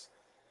dabs?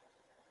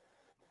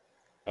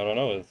 I don't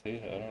know, is he?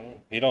 I don't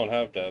know. He don't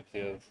have dabs, he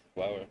has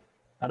flour.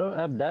 I don't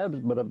have dabs,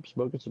 but I'm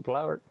smoking some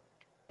flower.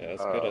 Yeah,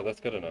 that's good. That's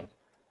good enough.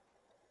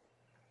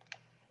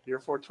 You're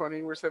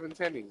 420, we're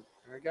 710.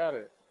 I got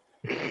it.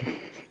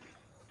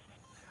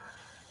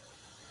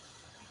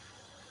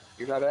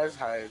 You're not as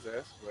high as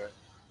us, but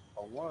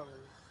on one.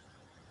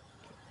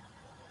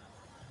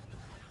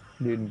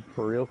 Dude,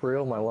 for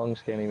real, my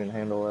lungs can't even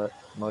handle that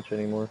much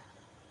anymore.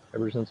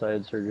 Ever since I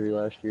had surgery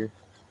last year.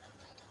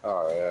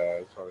 Oh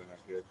yeah, it's probably not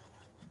good.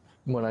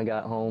 When I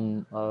got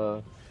home,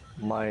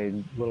 my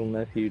little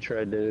nephew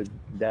tried to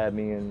dab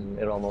me and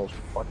it almost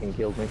fucking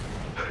killed me.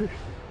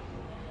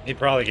 He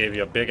probably gave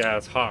you a big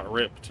ass hot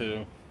rip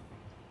too.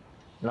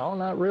 No,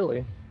 not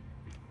really.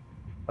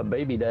 A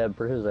baby dab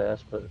for his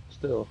ass, but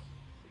still.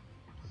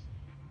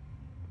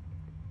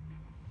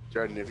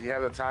 Jordan, if you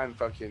have the time,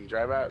 fucking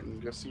drive out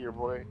and go see your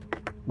boy.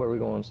 Where are we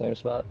going? Same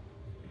spot?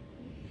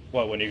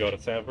 What, when you go to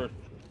Sanford?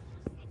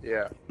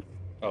 Yeah.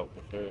 Oh,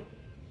 for sure.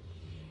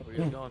 Where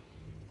you guys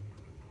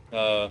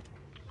going?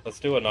 Let's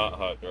do a not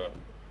hot drop.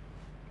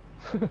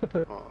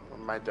 Oh,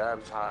 my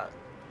dab's hot.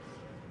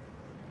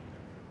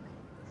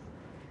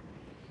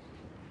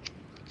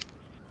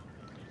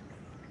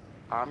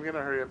 I'm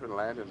gonna hurry up and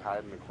land and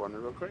hide in the corner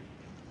real quick.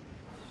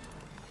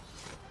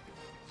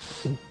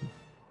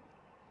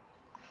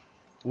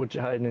 What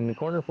you hiding in the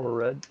corner for,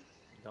 Red?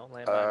 Don't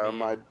land by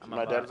me.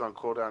 My dab's on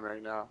cooldown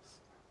right now.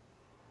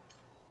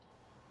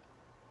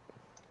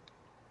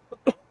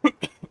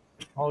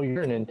 Oh,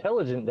 you're an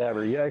intelligent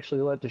dabber. You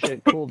actually let the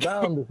shit cool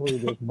down before you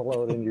just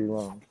blow it into your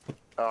lungs.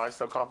 Oh, I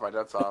still cough my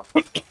nuts off.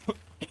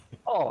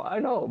 Oh, I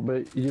know,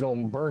 but you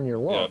don't burn your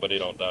lungs. Yeah, but he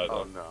don't die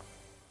though. Oh no.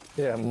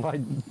 Yeah, my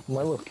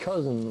little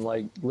cousin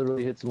like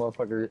literally hits the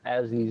motherfucker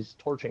as he's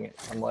torching it.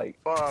 I'm like,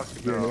 Fuck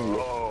You're an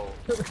no.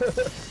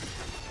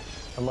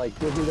 I'm like,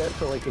 you'll do that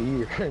for like a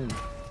year, and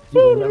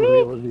you'll never be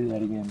able to do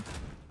that again.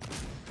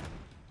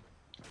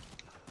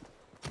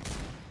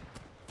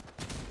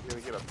 You're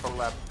gonna get a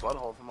prolapsed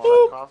butthole from all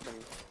that coughing.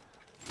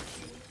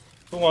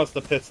 Who wants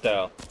the pit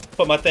style?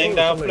 Put my thing Ooh,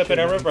 down, somebody flip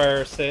it and shooting.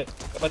 reverse it.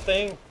 Put my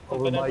thing, flip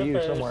Over it by and you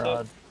reverse somewhere, it.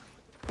 Odd.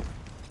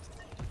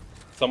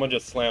 Someone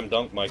just slam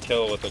dunked my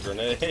kill with a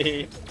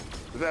grenade.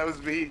 That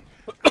was me.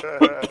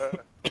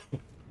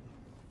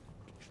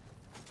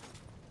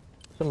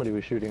 Somebody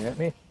was shooting at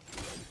me.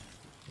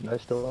 And I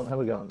still don't have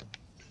a gun.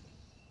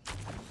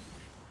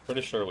 Pretty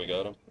sure we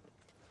got him.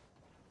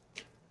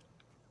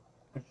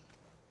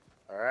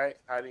 Alright,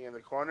 hiding in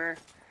the corner.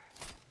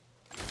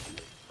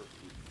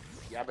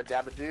 Yabba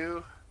dabba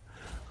doo.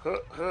 Huh,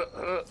 huh,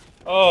 huh.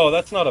 Oh,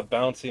 that's not a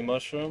bouncy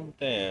mushroom.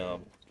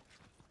 Damn.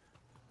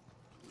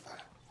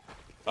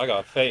 I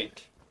got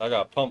faked. I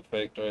got pump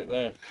faked right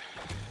there.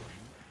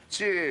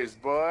 Cheers,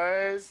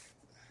 boys.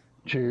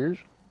 Cheers.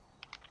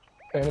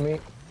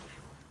 Enemy.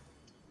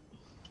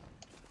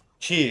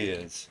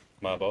 Cheers,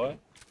 my boy.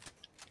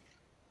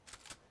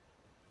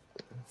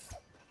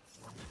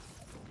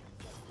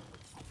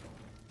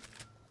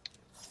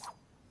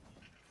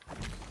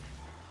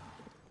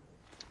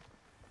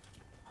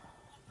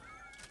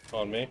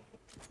 On me.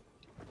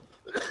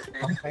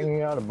 I'm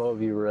hanging out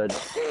above you, Red.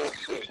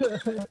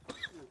 So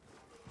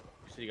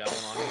you got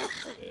one on him?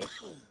 Yeah.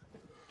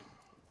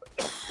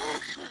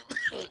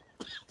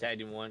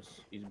 Tagged him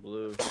once. He's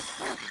blue.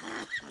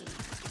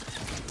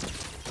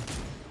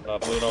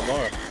 Not blue no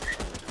more.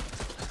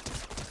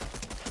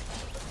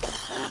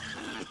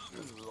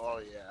 Oh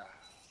yeah.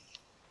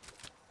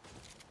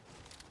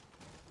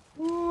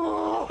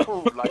 Ooh,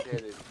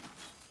 lightheaded.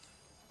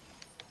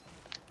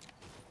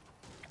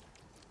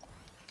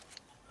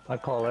 I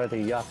call that a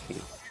yaki.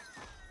 It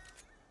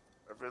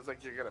feels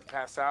like you're gonna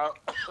pass out.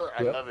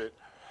 I Yep. love it.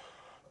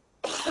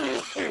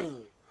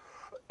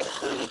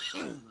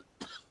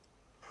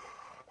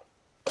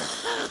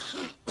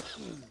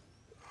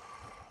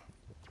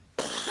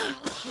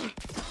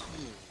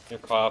 Your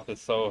cough is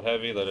so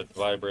heavy that it's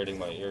vibrating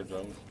my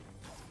eardrums.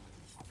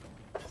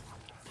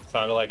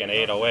 Sounded like an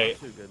 808.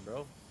 Too good,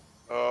 bro.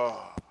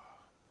 Oh.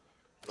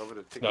 Love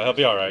it to No, he'll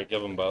be alright.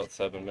 Give him about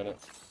 7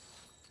 minutes.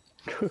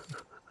 Give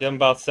him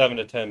about 7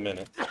 to 10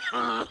 minutes.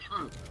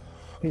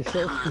 He's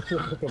so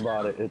specific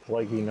about it. It's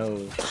like he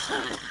knows.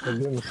 I'll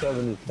give him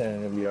 7 to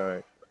 10. It'll be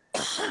alright.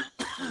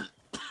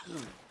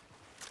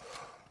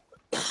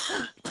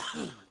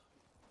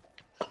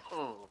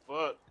 Oh,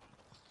 fuck.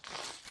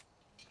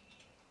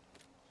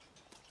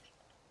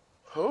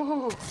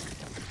 Oh.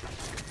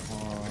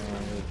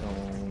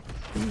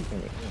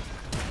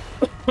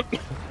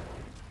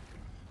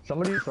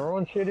 Somebody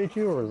throwing shit at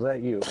you, or is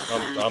that you?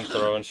 I'm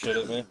throwing shit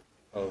at me.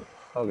 Oh,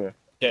 Okay.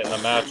 getting the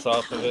mats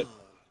off of it.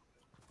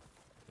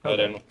 I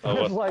didn't. I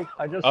was like,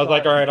 I was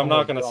like, alright, I'm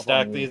not gonna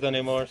stack these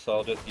anymore, so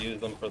I'll just use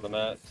them for the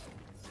mats.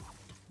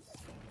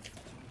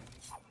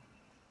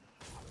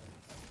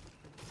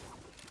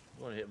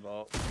 You want to hit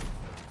vault?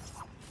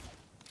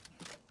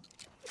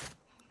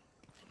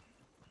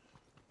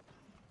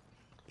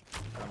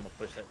 I'm gonna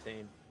push that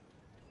team.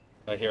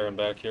 I hear him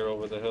back here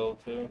over the hill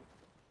too.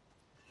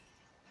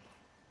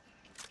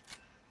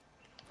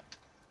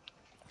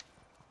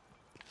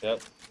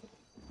 Yep.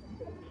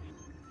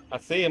 I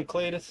see him,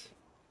 Cletus.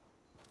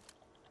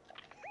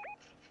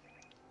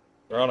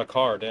 They're on a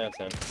car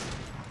dancing.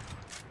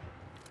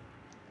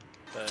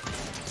 But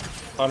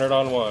 100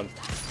 on one.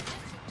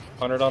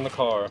 100 on the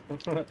car.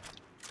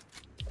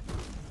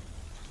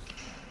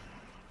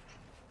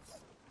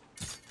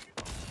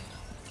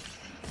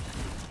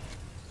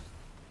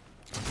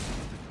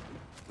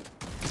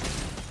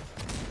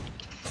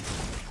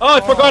 Oh,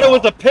 I forgot it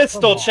was a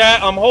pistol,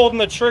 chat. I'm holding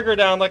the trigger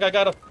down like I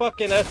got a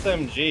fucking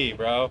SMG,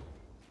 bro.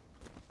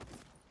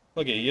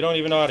 Look at you. You don't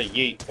even know how to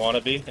yeet,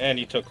 wannabe. And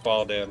you took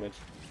fall damage.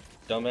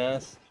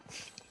 Dumbass.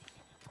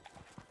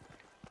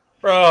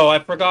 Bro, I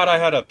forgot I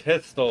had a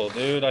pistol,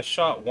 dude. I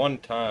shot one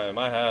time.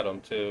 I had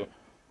him, too.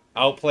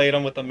 Outplayed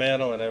him with the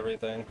mantle and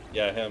everything.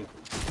 Yeah, him.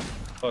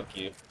 Fuck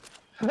you.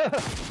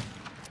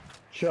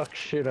 Chuck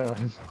shit on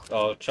him.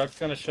 Oh, Chuck's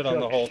gonna shit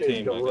on the whole shit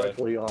team, my guy.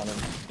 directly on him.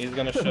 He's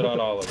gonna shit on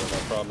all of them, I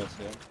promise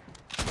you.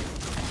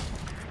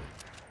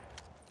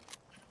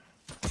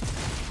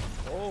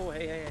 oh,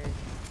 hey, hey, hey.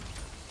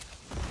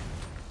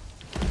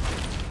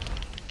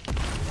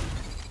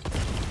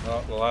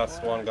 Oh, the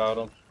last one got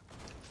him.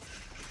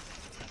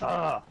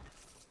 Ah!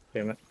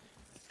 Damn it.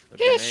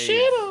 Get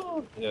shit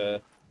on! Yeah.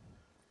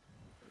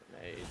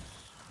 Grenades.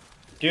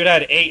 Dude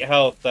had 8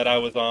 health that I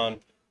was on,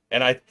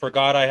 and I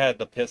forgot I had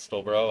the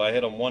pistol, bro. I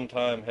hit him one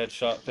time,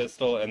 headshot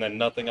pistol, and then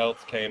nothing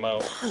else came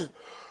out.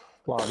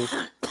 Lobby.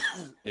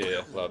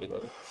 Yeah, lobby.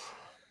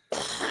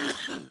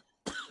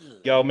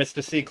 Yo,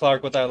 Mr. C.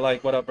 Clark with that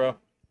like. What up, bro?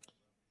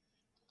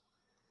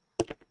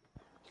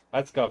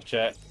 I scuffed,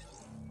 chat.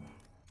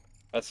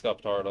 I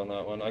scuffed hard on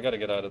that one. I gotta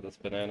get out of this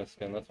banana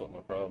skin. That's what my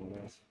problem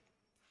is.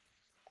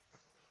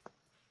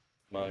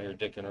 I'm out here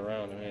dicking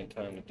around, and it ain't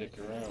time to dick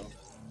around.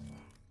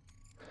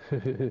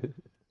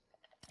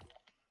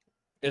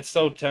 It's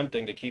so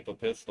tempting to keep a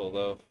pistol,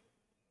 though.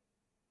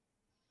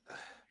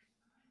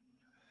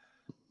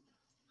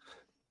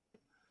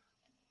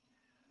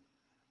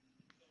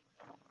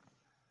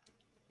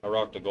 I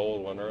rocked a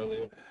gold one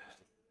earlier.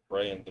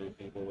 Spraying through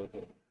people with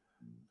it.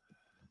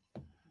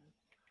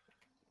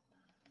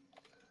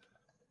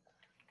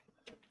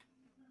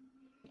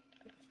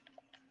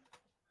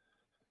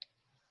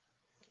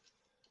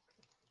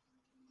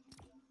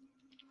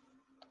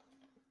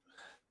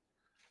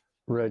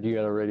 Red, you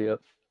gotta ready up.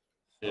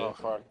 Yeah. Oh,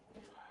 fuck.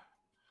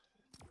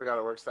 Forgot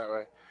it works that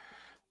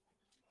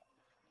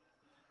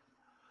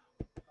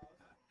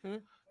way.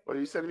 Well,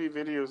 you sent me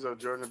videos of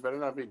Jordan. It better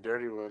not be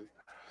dirty one.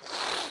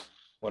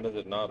 When is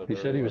it not? He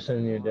said he was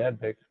sending you a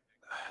dad pic.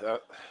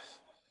 That,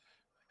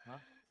 Huh?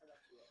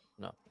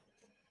 No.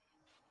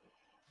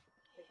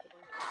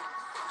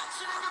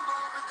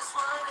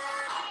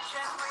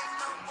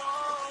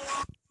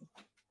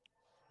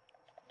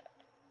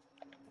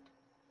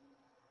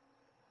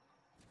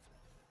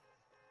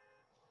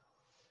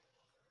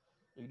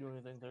 Are you doing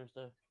anything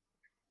Thursday?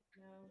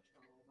 No.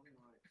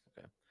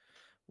 Okay.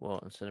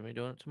 Well, instead of me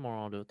doing it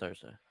tomorrow, I'll do it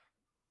Thursday.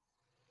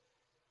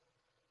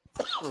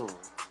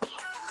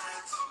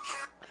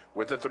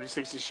 With the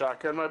 360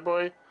 shotgun, my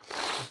boy.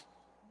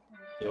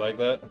 You like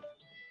that?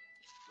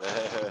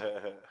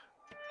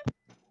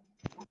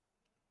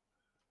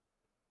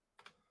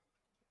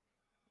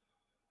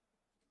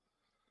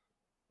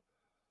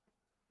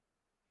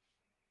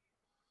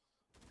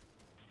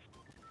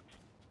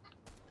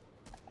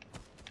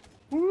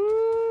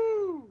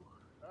 Woo!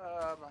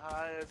 I'm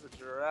high as a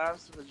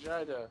giraffe's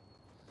vagina.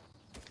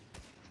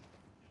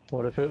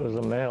 What if it was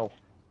a male?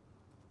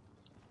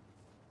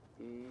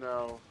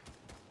 No.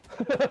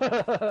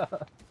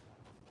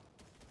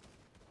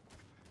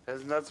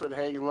 His nuts would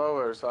hang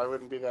lower, so I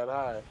wouldn't be that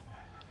high.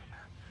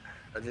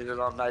 I need it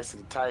all nice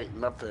and tight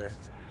and up there.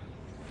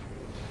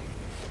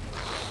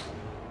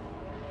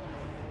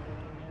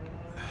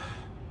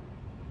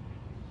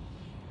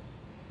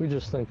 We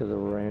just think of the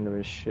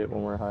randomest shit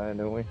when we're high,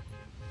 don't we?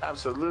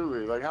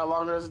 Absolutely. Like, how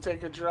long does it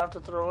take a giraffe to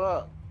throw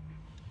up?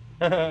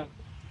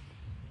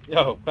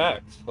 Yo,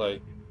 facts.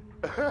 Like,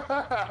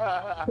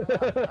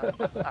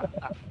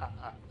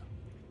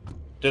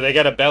 do they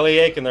get a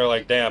bellyache and they're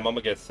like, damn, I'm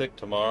gonna get sick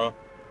tomorrow?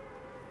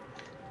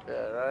 Yeah,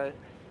 right?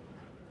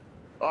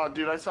 Oh,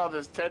 dude, I saw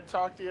this TED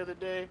Talk the other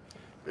day.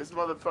 This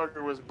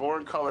motherfucker was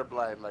born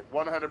colorblind, like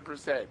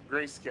 100%,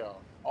 grayscale,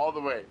 all the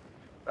way,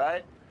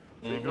 right?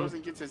 So he goes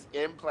and gets his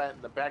implant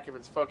in the back of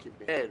his fucking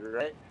head,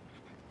 right?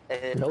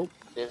 And Nope.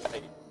 it's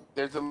like,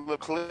 there's a little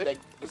clip that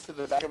goes to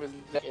the back of his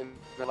neck, and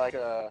they're like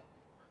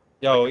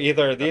Yo, like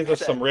either these are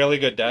some really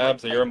good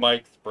dabs or your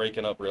mic's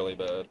breaking up really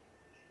bad.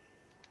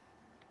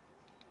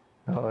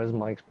 Oh, his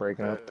mic's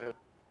breaking up.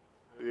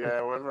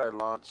 yeah, whenever I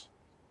launch.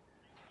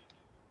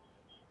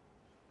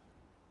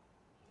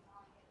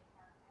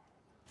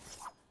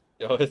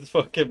 Yo, his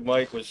fucking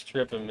mic was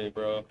tripping me,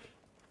 bro.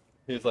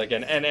 He was like,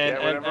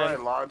 Whenever I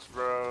launch,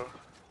 bro,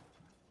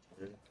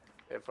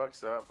 it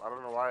fucks up. I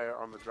don't know why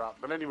on the drop.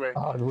 But anyway.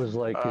 Odd was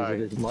like, is it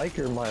his mic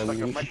or my like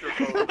a leash?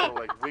 microphone little,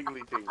 like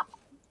wiggly thing.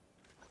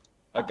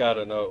 I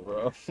gotta know,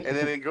 bro. And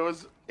then it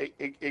goes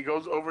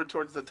over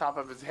towards the top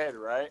of his head,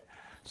 right?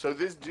 So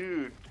this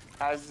dude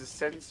has this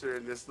sensor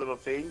in this little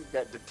thing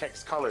that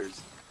detects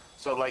colors.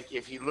 So like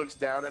if he looks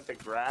down at the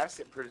grass,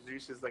 it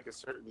produces like a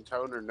certain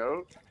tone or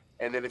note.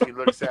 And then if he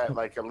looks at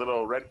like a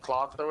little red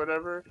cloth or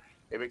whatever,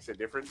 it makes a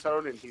different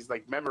tone. And he's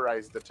like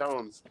memorized the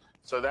tones.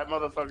 So that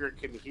motherfucker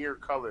can hear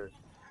color.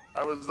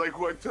 I was like,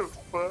 what the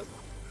fuck?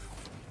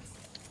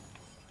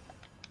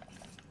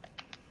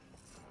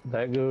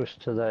 That goes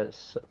to that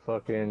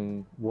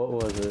fucking, what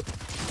was it?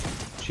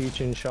 Cheech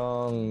and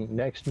Chong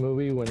next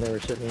movie when they were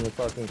sitting in the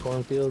fucking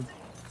cornfield.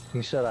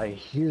 He said, I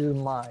hear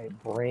my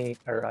brain,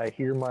 or I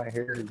hear my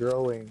hair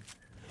growing,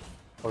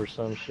 or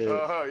some shit.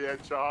 Oh, yeah,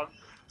 Chong.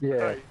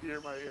 Yeah. I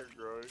hear my hair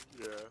growing,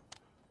 yeah.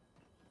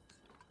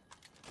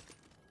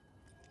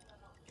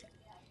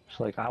 It's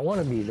like, I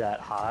want to be that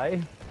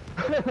high.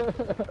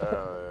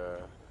 Oh,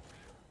 yeah.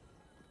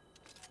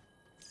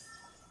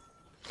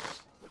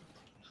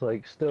 It's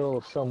like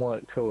still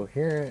somewhat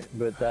coherent,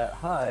 but that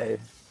high,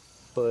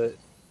 but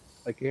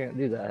I can't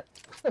do that.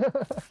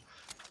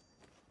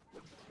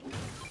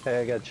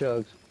 Hey, I got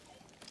chugs.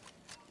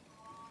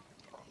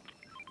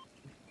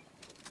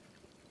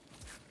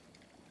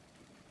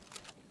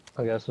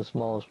 I got some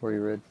smallest for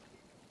you, Red.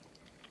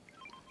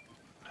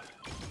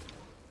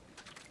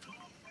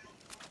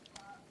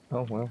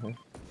 Oh, well,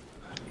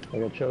 I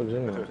got chugs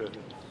anyway.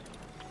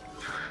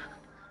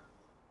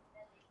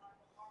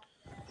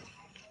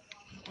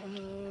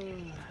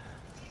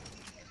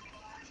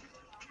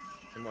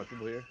 Any more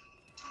people here?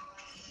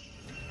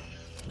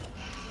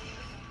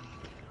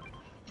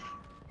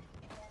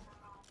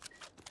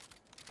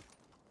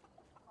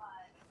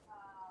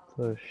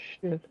 Oh,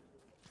 shit.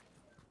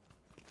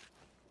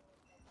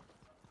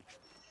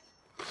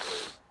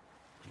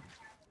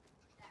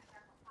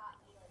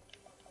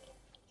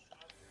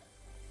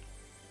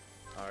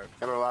 Alright.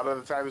 And a lot of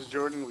the times,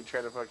 Jordan, we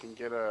try to fucking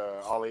get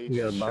all ages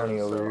got a bounty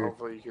show, over so here.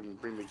 hopefully you can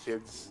bring the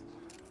kids.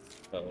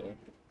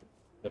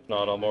 If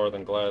not, I'll more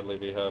than gladly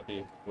be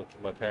happy with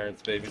my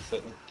parents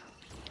babysitting.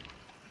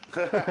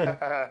 We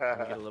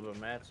get a little bit of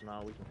mats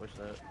now, we can push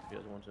that if you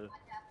guys want to.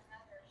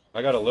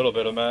 I got a little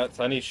bit of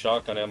mats. I need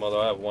shotgun ammo though.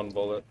 I have one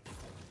bullet.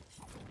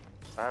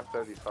 I have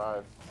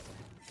 35.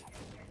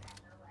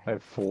 I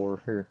have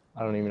 4 here.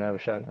 I don't even have a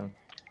shotgun.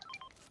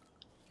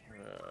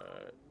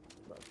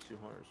 About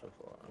 200 so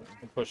far.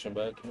 I'm pushing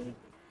back here.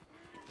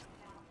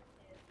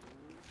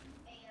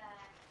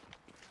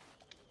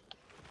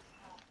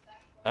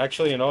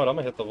 Actually, you know what? I'm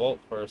gonna hit the vault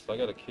first. I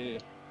got a key.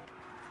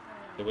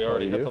 Did we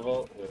already hit the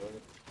vault? Yeah.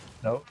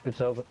 No,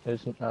 it's open.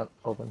 It's not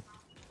open.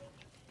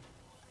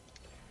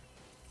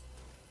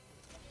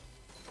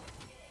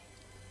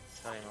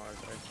 That ain't ours,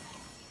 right?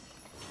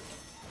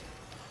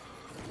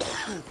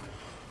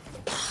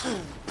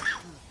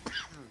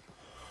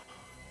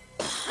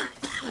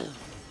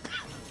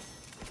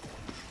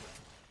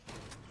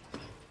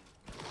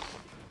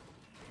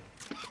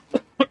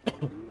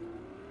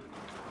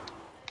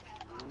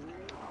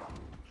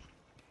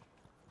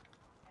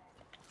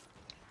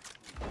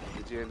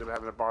 you end up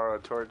having to borrow a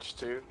torch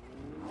too?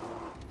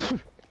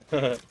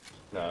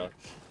 No.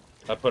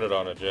 I put it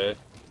on a J.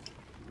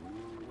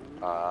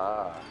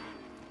 Ah.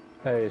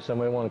 Hey,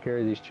 somebody want to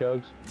carry these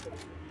chugs?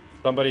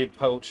 Somebody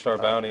poached our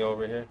bounty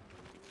over here.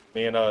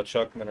 Me and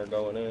Chuckman are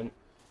going in.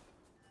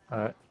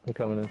 Alright, I'm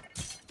coming in.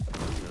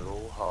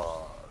 Go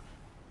hard.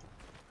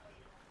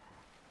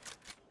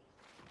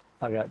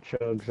 I got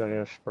chugs, I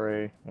got a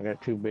spray, I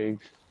got 2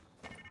 bigs.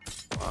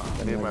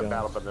 Me and my my guns.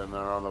 battle button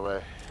are on the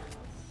way.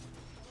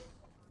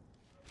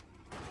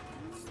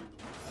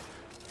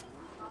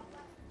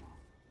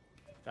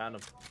 Found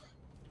him.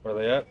 Where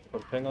they at?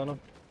 Put a ping on them.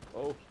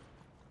 Oh,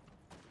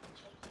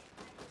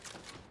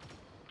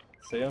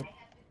 See him?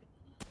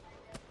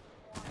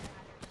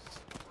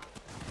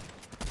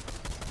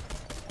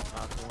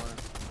 knocked one.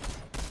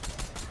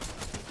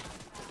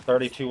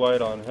 32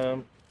 white on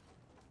him.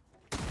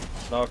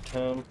 Knocked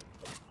him.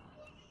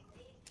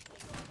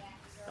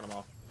 Got him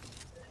off.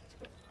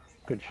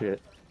 Good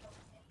shit.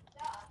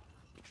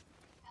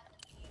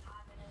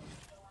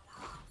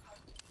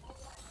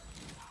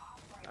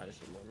 I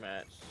just need more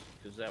mats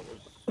because that was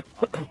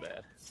not too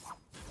bad.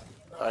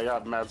 I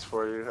got mats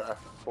for you.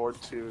 4,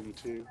 2, and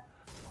 2.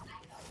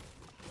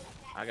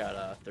 I got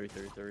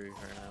 333 right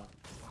now.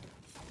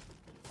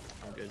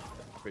 I'm good.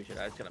 Appreciate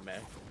it. I just gotta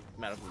mat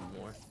a little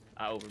more.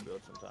 I overbuild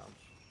sometimes.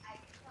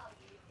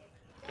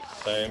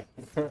 Same.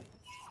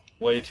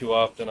 Way too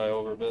often I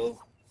overbuild.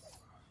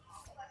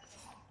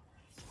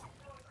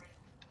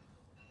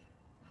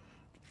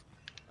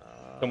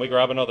 Can we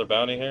grab another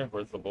bounty here?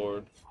 Where's the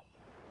board?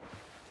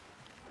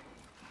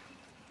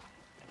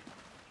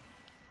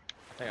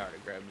 I think I already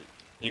grabbed it.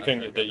 You I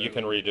can think I you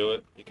can redo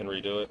it. You can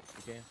redo it.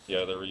 You can?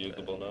 Yeah, they're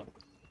reusable now.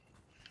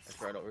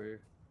 It's right over here.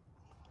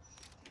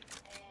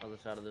 Other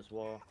side of this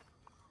wall.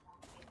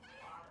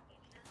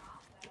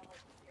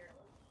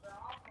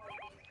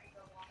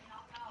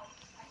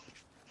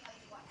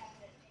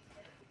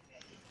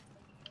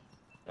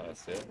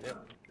 That's it. Yep.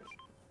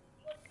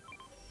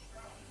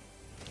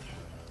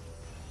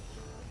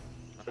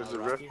 There's a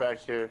rift back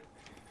here.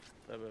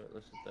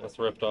 Let's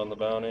rift on the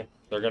bounty.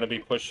 They're gonna be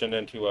pushing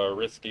into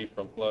Risky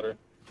from Flutter.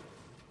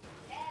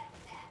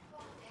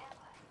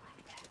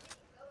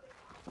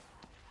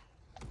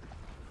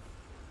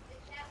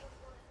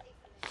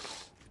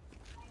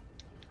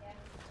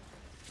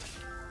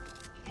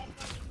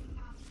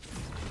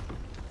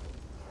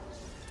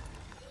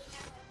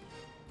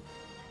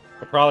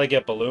 I'll probably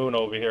get Balloon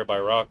over here by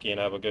Rocky and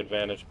have a good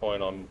vantage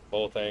point on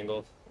both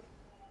angles.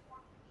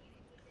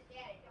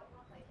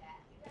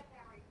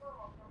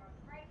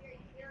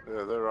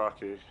 Yeah, they're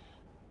rocky.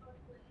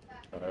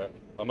 Alright,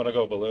 I'm gonna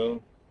go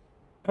Balloon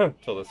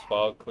till this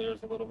fog clears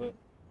a little bit.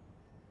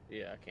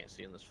 Yeah, I can't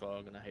see in this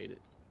fog and I hate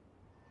it.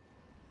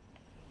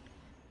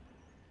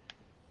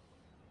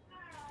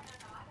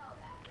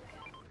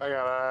 I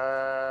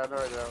got no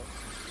right now.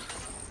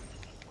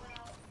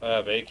 I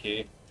have a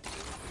key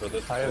for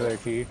this. I have a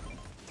key.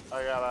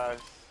 I got eyes.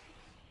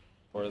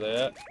 Where are they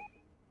at?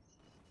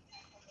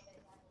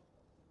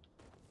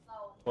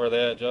 Where are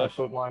they at, I Josh?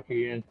 put my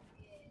key in.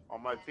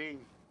 On my thing.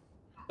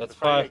 That's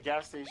If I get 5. a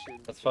gas station.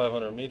 That's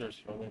 500 meters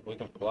from me. We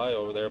can fly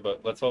over there,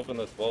 but let's open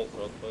this vault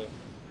real quick.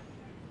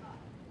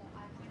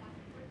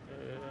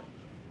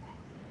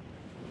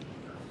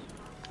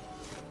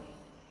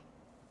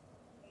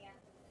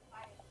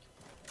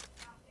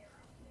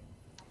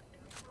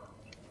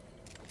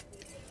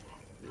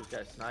 This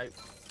guy sniped.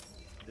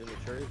 Do the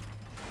tree.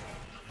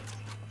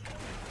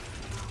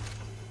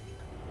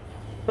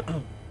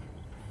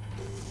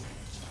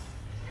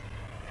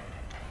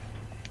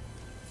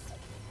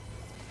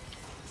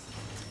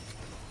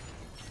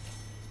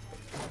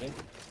 Okay.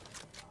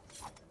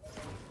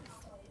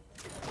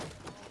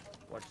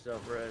 Watch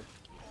yourself, Red.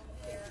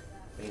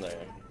 In there.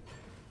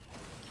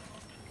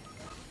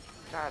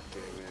 God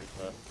damn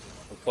it.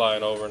 I'm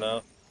flying over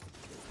now.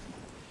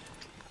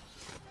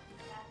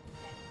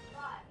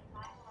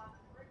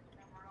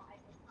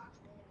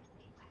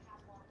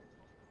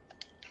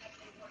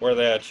 Where are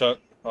they at, Chuck?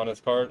 On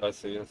his card? I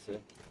see, I see.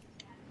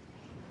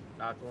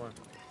 Knocked one.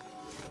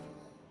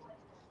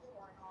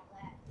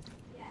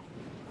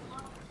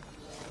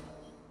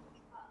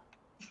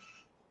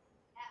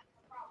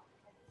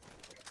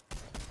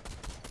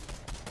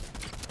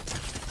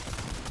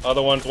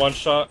 Other one's one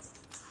shot.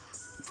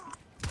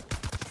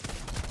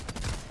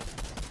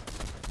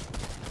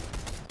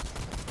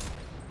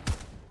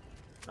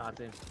 Knocked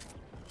him.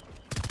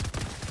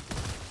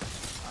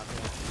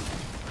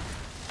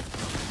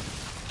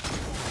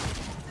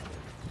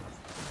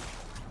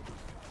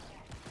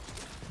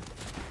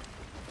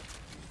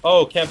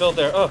 Oh, can't build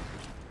there. Oh.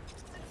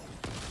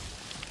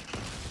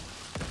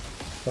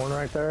 One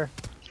right there.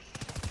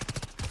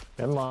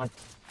 Never mind.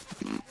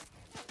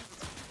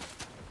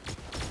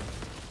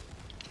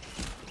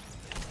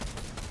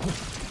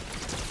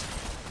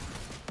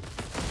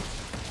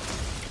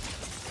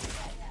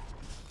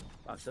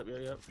 Box up,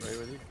 yep, right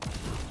with you.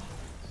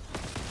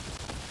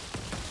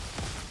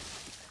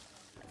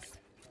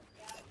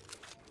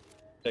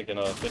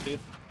 Taking 50.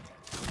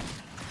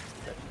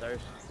 That's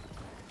thirst.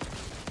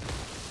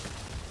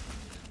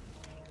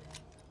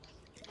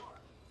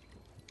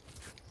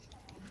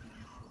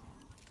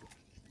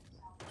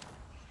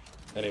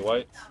 Any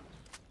whites?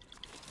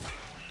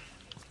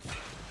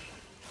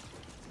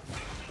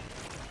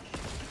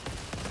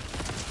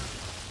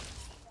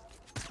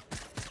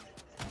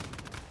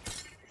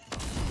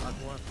 Knock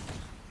one.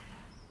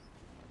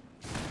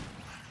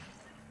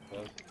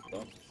 No.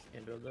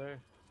 Can't build there.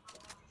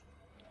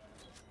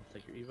 I'll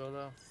take your Evo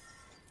though.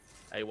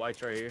 Hey,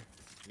 white's right here.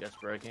 You got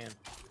spray can.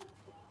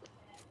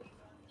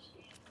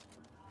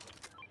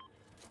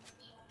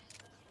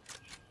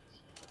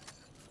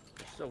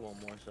 There's still one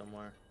more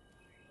somewhere.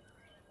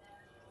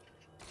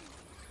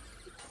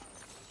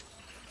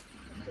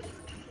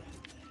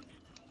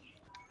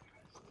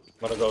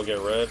 I'm gonna go get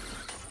red.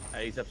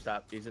 Hey, he's up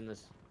top. He's in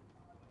this.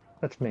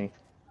 That's me.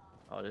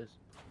 Oh, it is.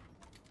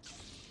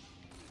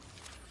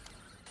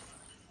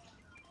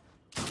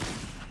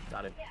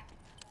 Got him.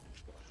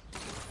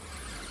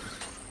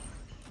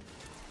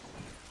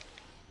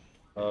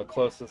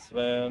 Closest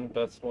van,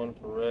 best one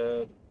for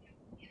red.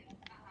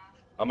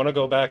 I'm gonna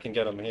go back and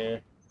get him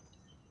here.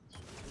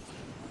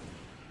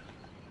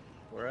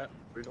 Where at?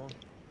 Where you going?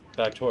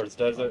 Back towards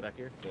desert. Back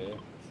here? Yeah.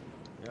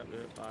 Yep,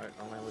 yep. Alright,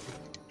 I'll land with you.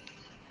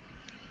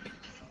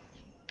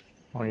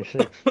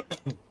 26.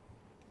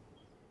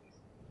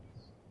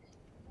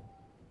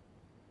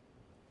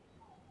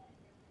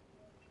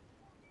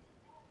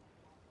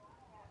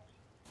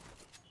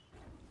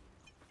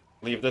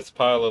 Leave this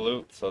pile of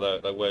loot so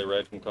that way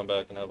red can come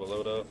back and have a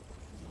loadout.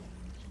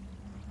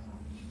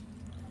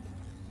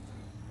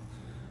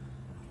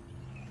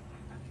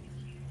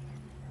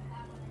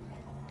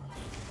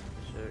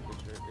 Good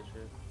shit, good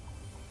shit.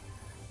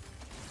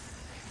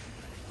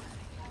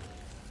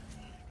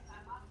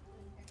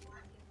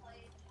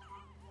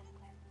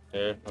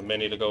 Here, a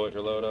mini to go with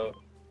your loadout.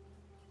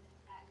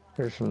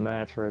 There's some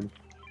mats, Red.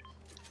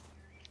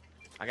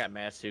 I got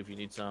mats too if you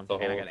need some. The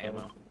And I whole got thing?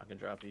 ammo. I can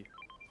drop you.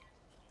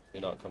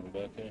 You're not coming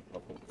back here?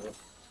 I'll pick it up.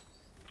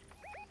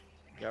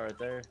 Y'all right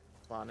there.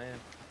 Spawn in.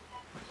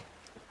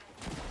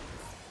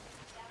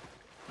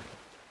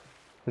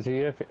 Is he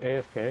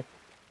AFK?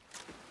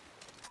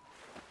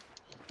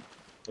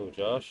 Oh,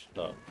 Josh?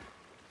 No.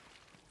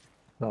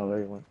 No, there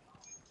he went.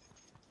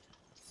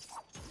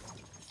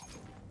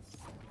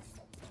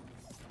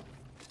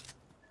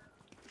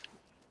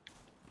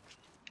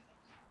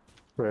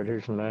 Red,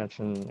 here's some mats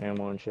and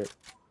ammo and shit.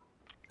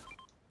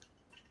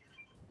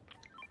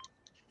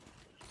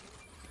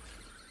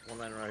 One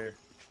man right here.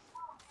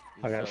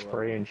 I got He's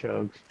spray and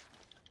chugs.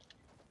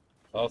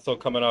 Also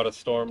coming out of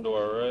storm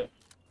door, right?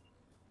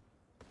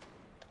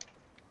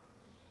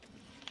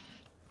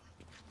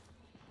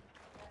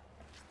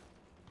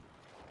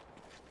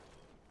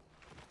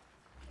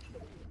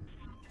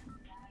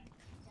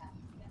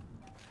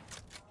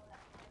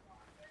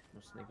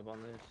 Let's sneak up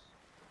on this.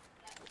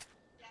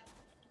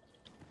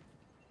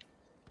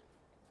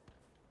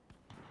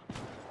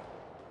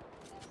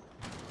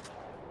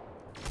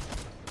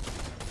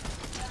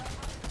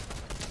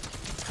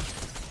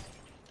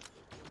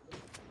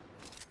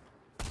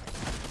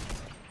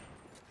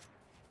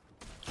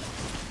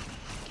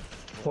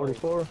 Whoa.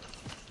 44.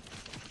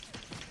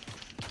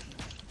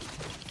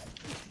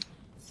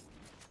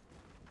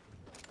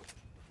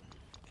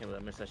 Can't believe I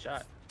missed that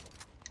shot.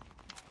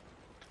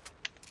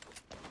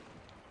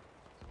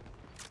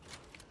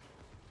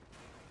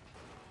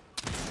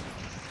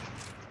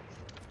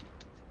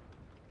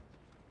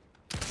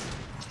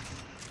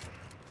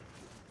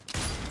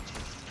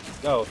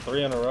 Yo,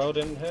 3 in a row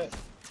didn't hit?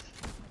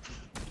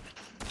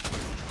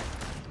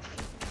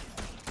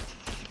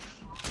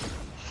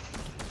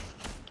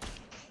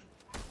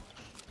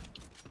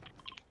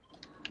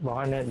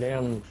 Behind that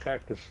damn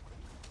cactus.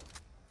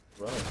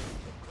 Right.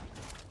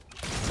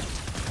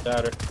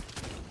 Shatter.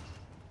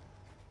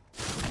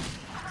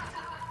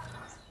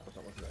 What's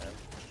almost the end.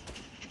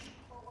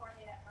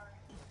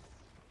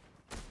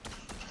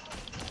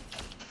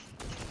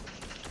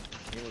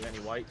 You got any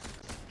whites?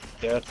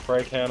 Yeah,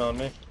 spray can on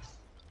me.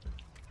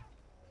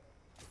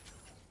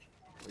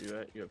 Where you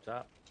at? You up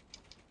top?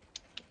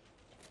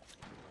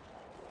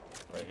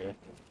 Right here.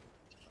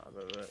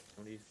 What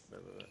are these?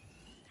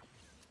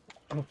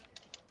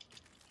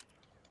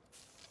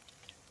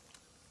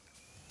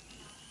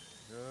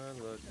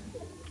 Good looking.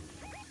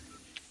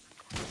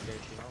 Okay,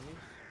 two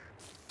homies.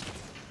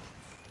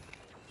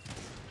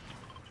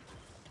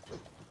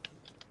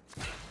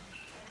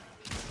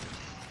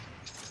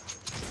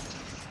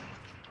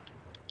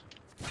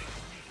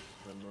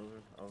 They're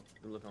moving. Oh,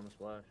 good look on the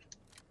splash.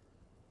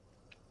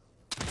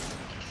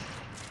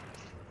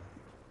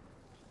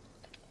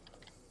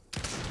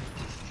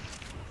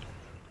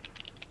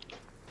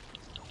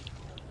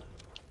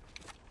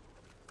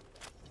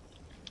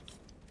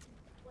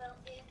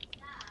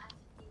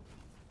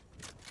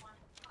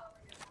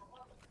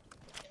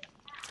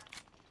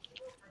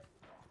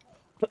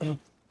 Oh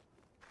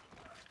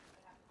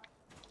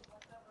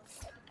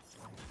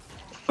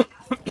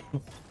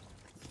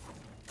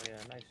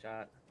yeah, nice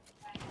shot.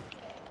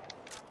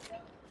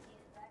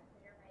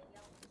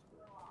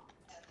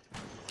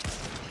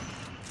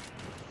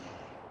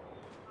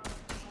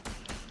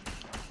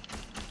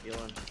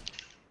 Healing.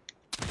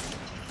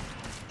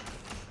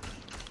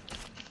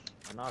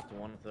 knocked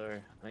one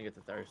third. I think it's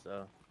a thirst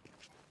though.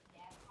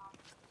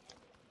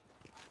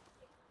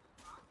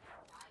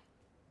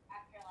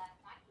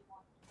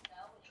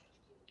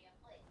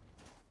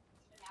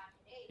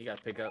 You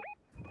gotta pick up.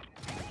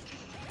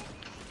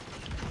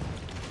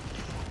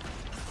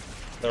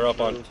 They're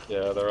up on,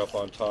 yeah, they're up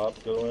on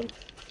top going.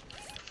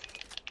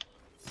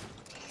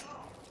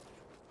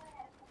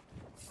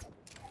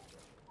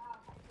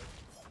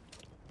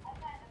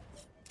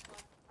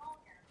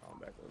 I'm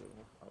back a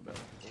little. I'm back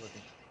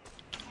looking.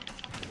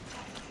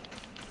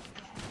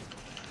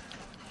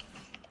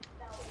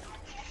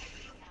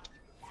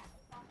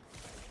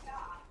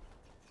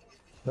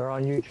 They're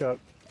on you, Chuck.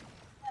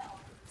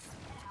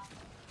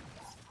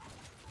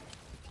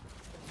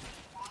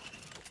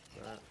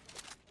 Right.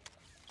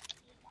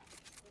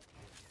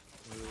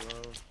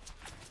 Reload.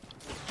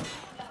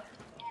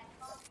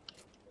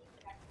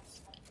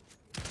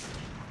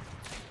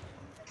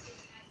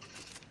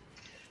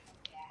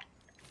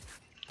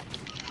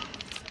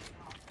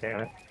 Damn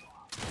it.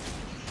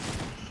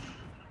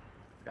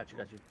 Got you.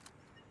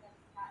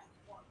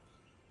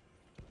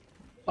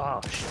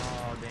 Oh, shit.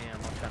 Oh damn!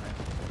 I'm trying to.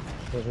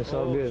 It's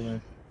all good,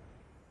 man.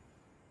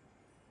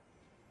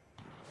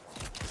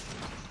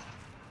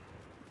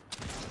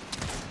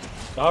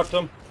 Knocked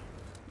him.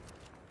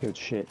 Good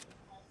shit.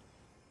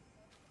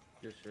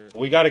 Good shit.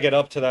 We got to get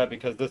up to that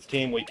because this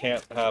team we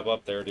can't have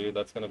up there, dude.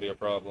 That's going to be a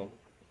problem.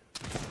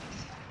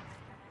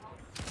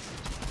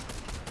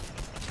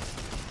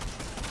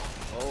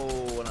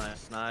 Oh, when I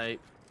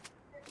snipe.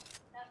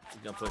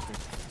 He's gonna push me.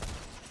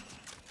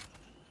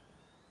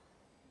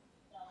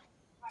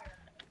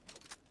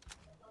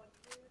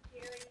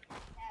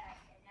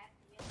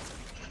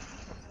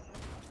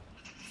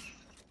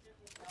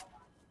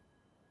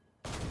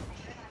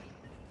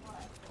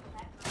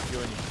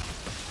 Join you.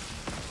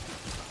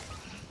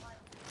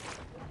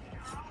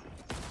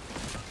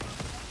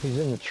 He's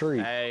in the tree.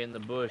 Hey, in the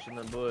bush, in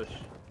the bush.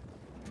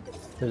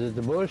 Is it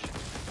the bush?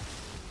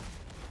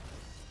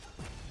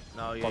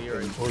 No, yeah,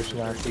 you're in Fucking bush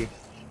Nazi.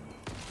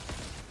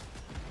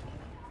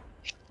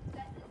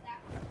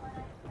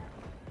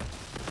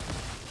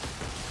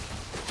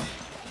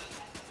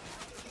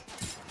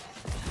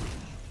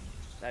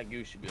 That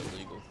goose should be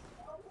illegal.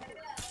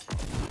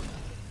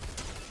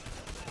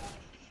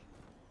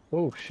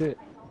 Oh, shit.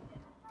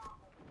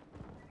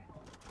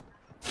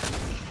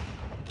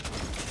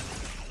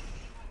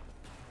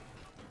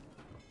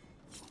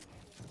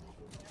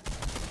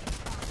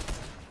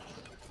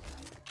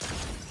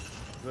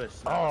 Good.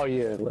 Oh,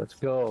 yeah, let's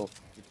go.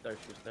 Get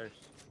thirst, get thirst.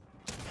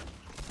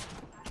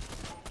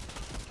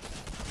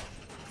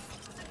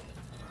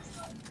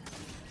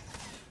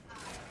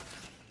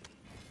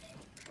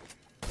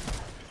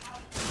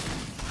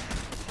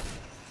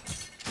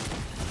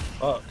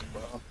 Fuck,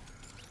 bro.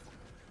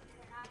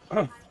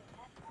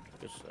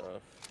 Good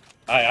stuff.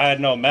 I had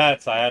no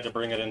mats. I had to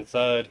bring it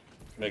inside.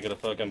 Make it a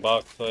fucking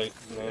box fight.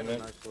 You know We what I got a mean?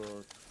 nice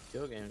little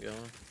kill game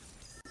going.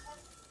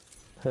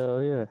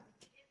 Hell yeah.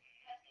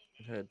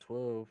 We had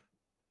 12.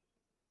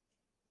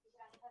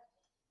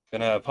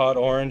 Gonna have hot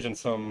orange and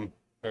some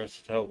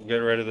first to help get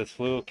rid of this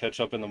flu. Catch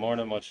up in the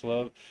morning. Much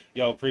love.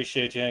 Yo,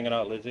 appreciate you hanging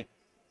out, Lizzie.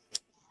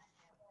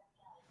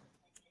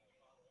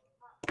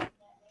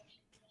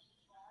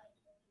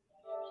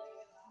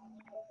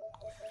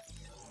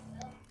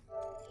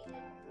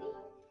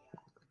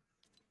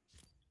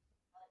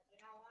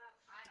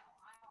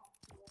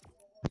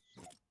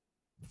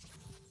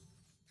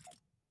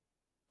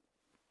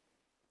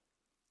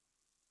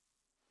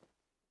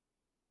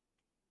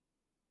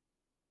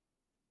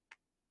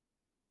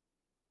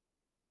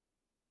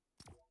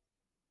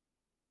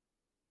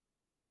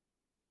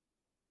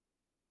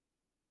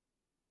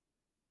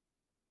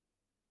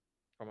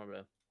 Oh, my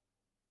bad.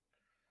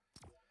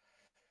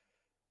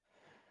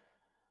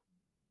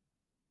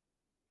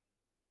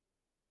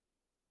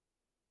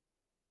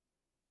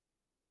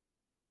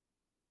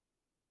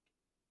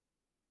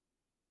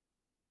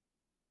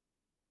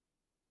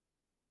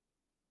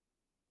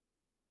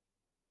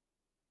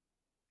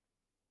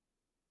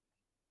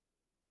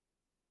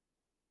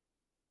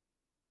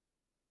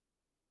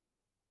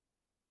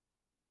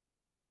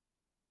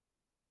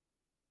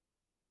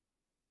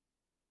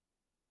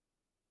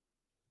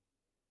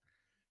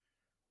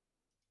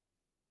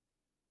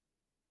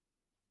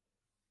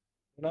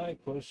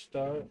 Night push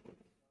start.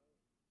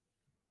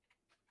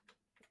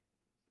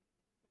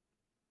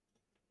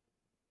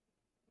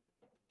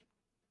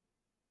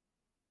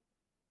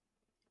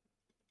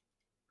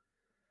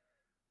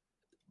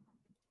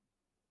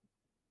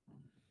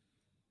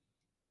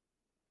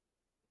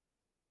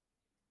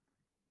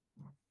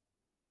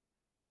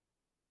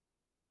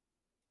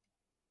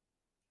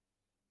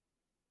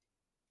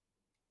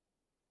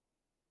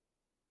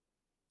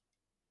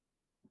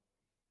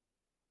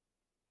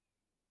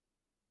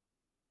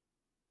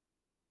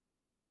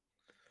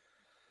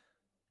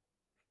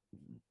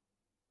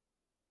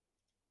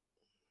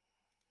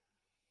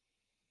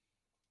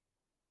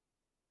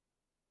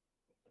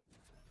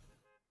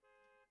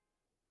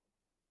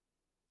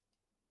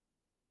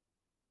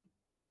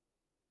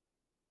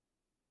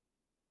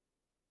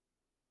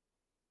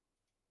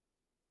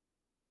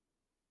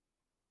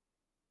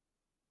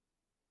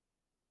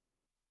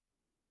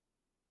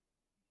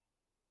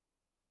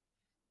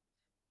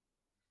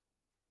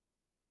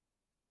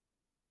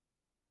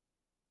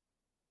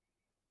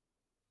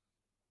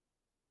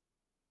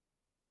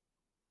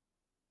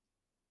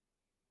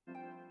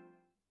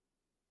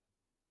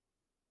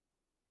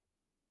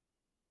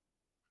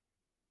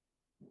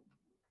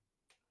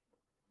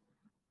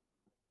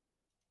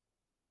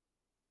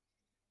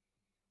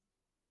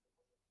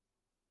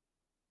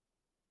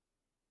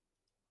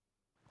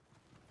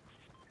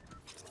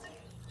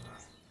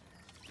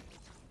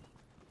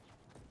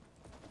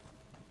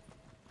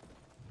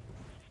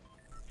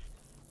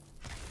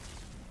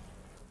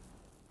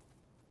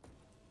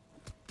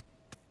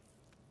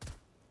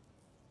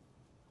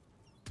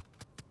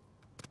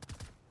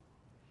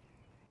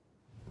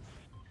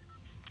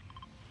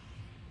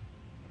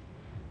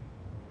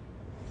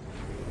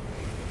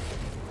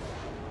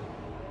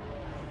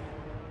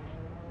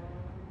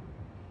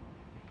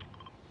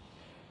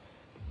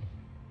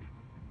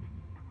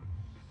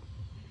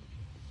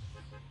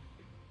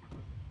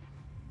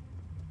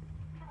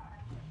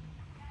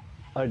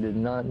 I did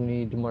not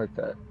need to mark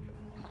that.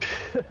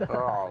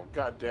 Oh,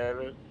 god damn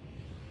it.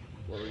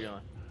 Where we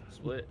going?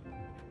 Split?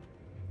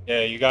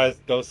 Yeah, you guys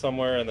go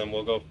somewhere and then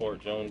we'll go Fort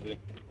Jonesy.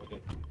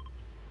 Okay.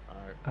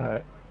 Alright.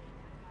 Alright.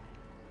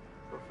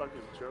 The fuck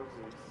is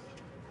Josie's?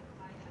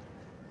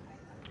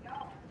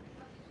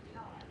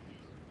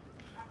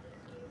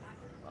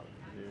 Up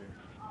here.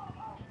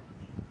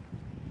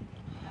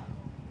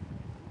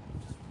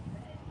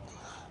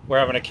 We're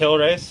having a kill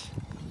race.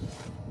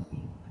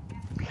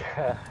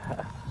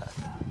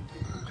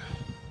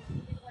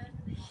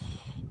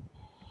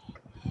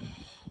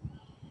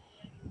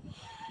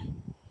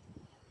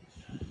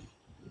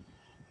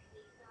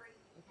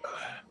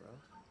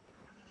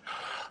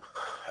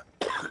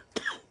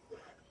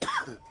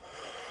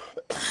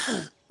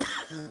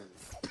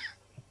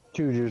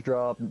 Two just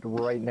dropped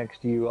right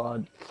next to you,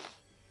 Odd.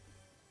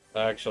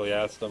 I actually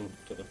asked them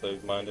if they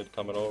minded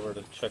coming over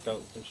to check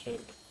out some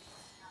shit.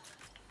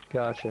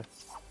 Gotcha.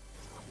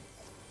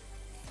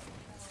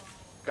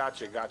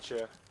 Gotcha,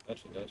 gotcha.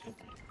 Gotcha.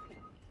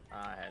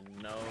 I had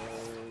no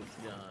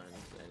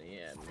guns and he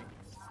had me.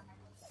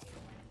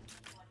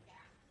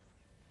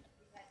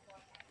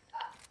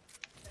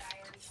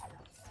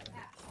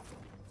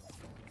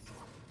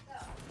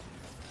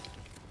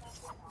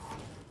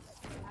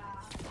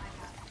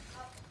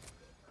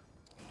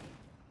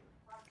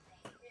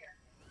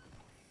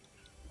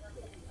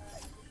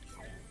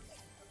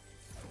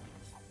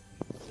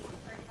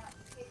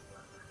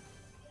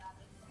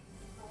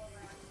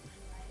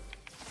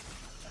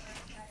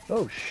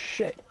 Oh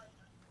shit.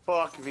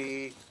 Fuck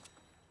me.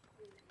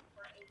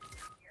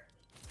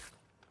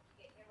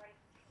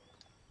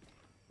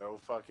 No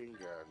fucking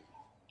gun.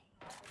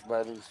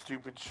 Letting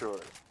stupid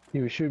short.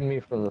 He was shooting me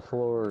from the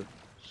floor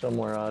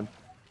somewhere, Odd.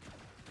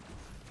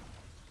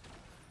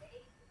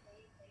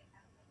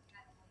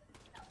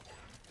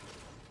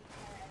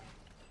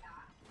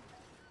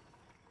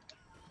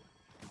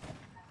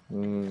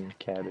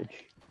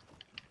 Cabbage.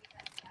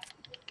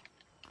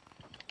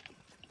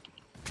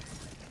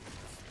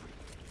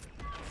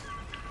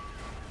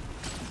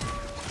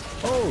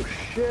 Oh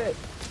shit!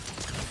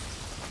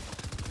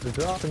 They're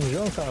dropping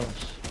junk on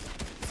us.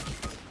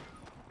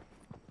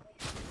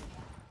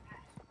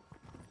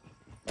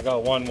 I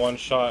got one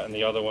shot and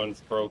the other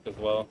one's broke as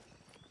well.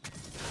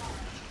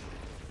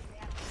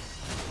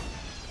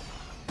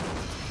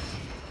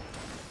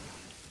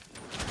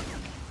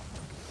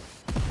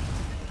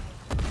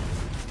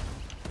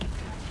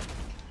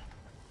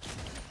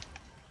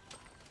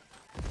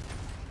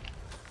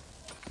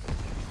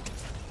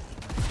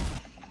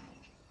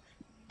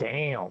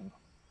 Damn.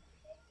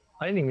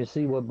 I didn't even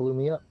see what blew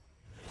me up.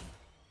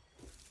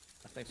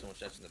 I think someone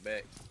shot's in the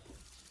back.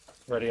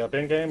 Ready up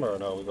in game or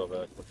no? We go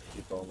back. Let's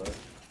keep going back.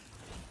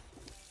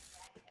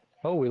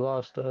 Oh, we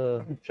lost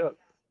Chuck.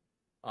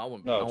 I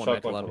went No, back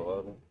Chuck to went to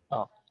lobby. 11.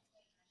 Oh.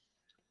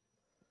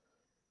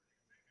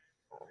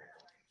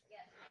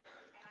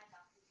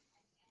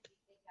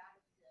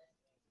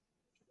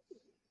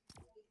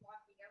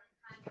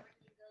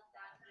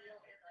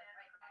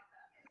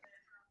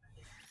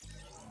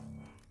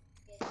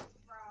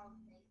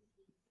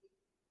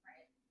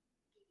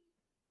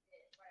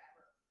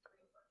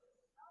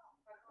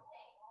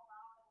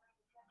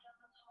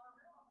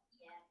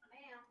 Yes,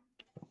 ma'am.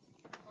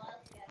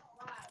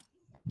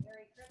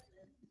 Merry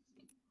Christmas.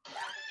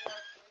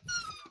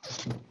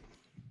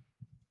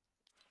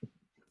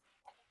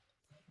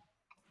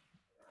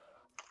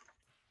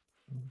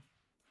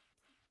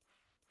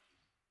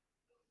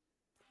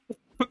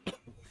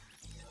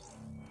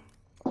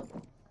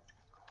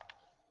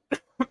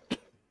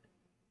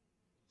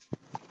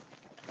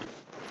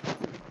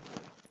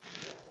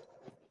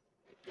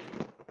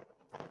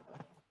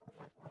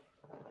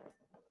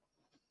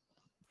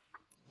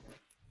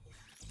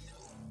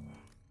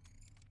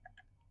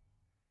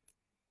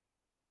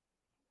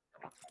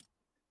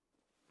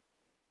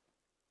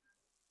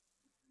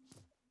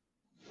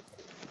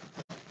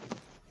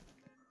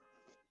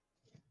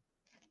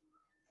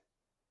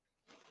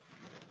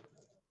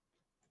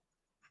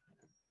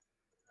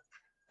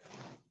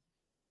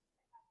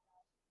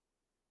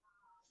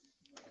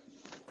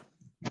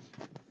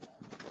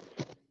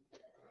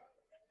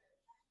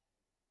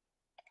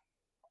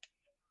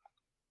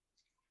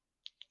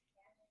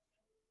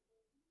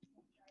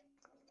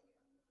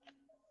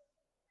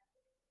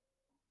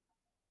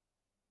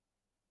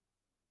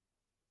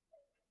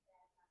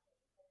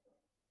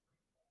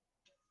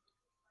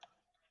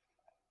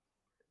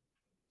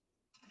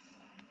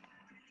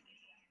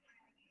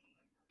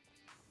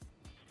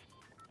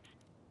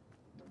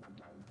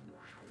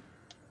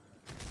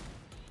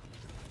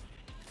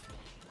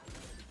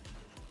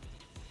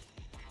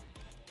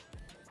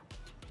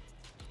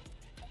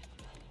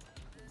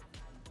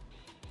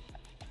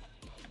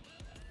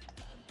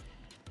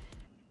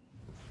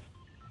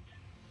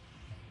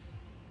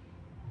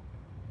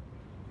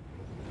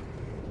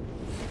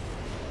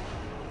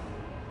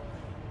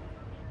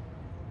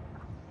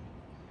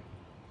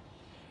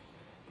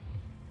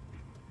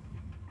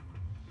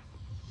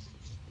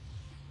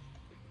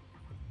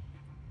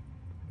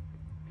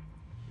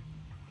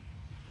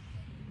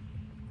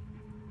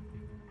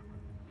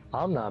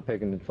 I'm not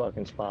picking the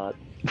fucking spot.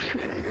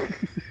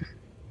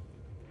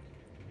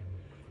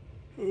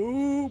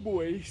 Oh,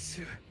 boys.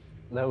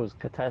 That was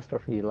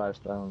catastrophe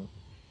last round.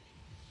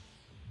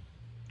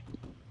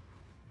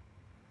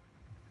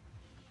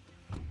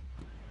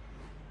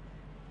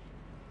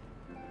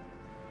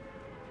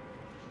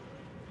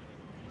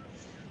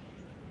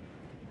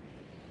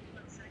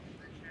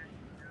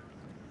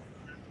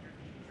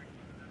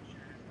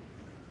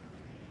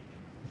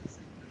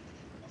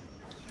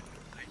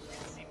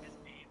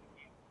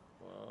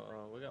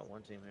 We got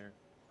one team here.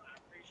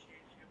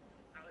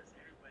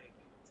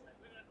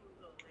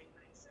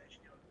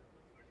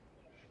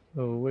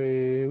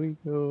 Away we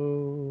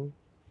go.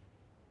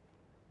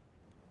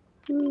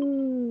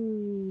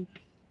 Woo.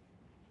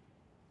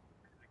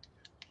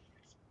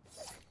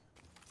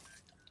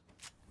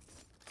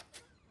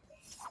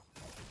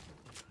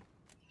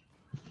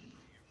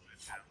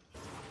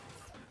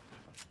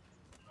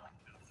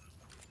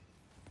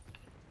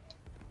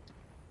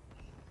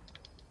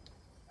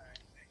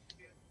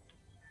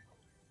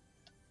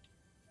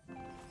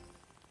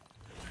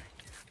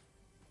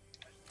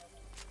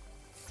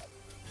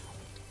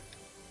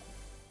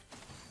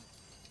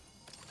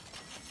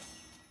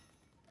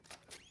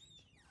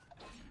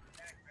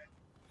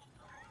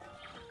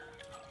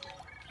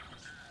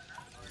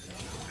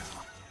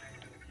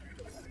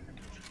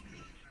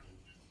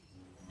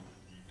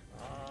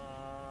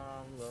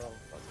 No,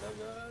 fuck that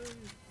guy.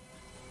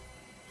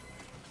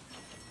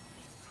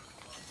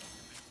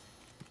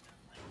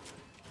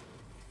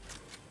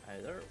 Hey,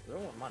 they're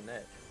on my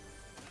neck.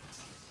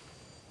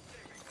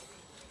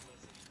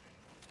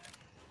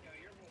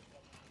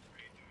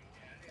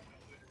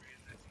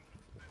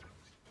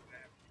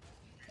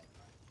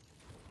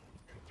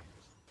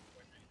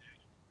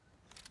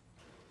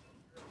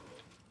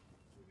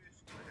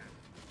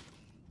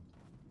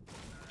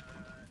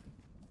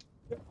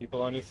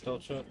 People on you still,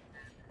 Chuck?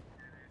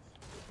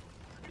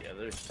 Yeah,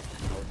 there's a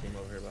whole team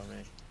over here by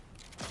me.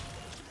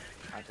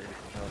 I think we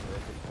can help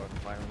with this fucking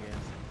fighting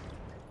game.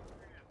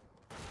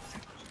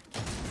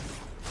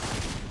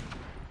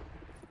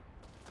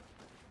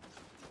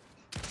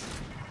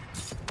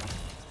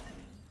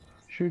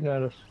 Shooting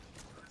at us.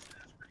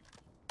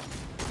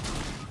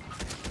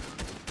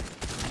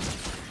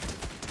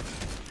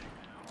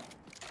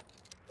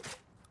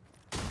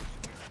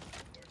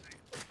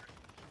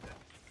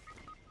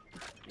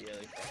 Yeah,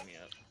 they fucked me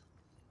up.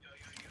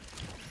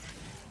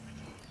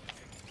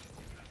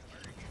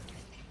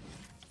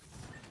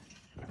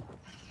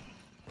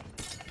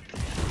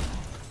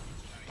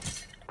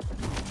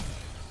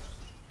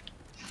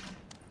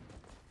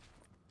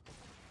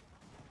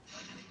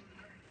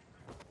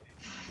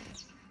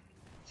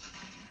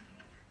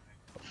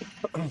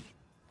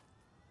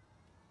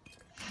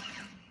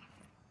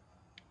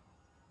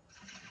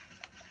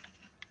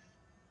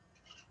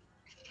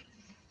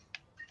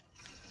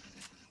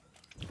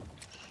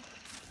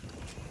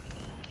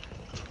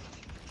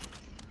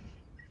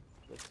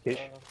 Ish.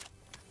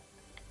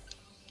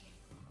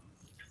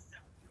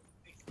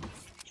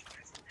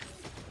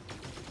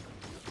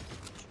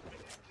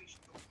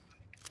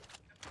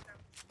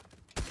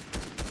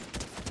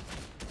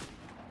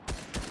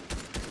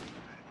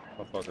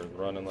 Motherfucker's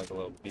running like a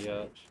little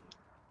biatch.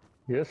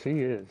 Yes,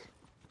 he is.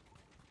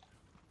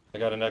 I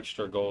got an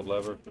extra gold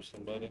lever for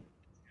somebody.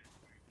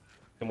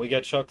 Can we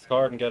get Chuck's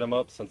card and get him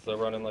up since they're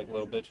running like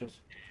little bitches?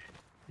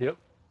 Yep.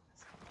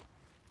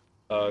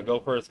 Go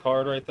for his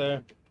card right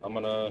there. I'm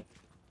gonna...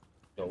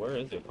 Yo, where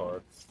is your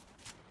card?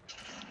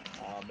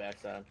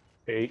 Backside.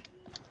 8.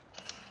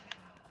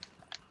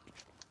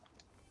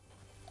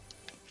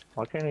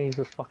 Why can't I use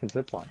this fucking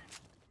zipline?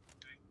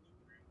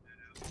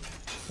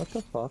 What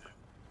the fuck?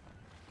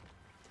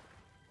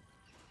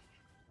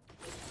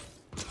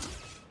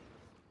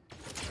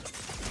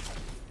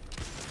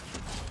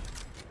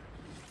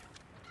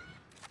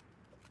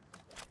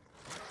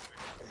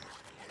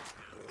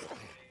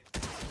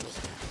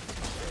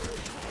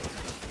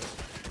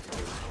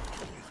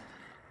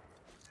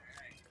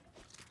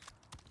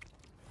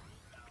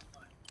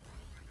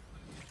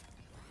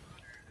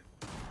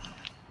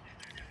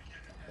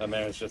 That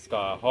man's just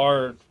got a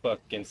hard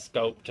fucking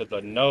scope to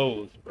the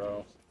nose,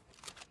 bro.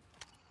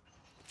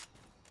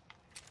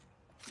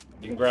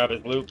 You can grab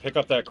his loot, pick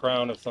up that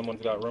crown if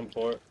someone's got room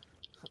for it.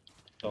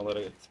 Don't let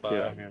it expire.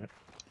 Yeah, I got it.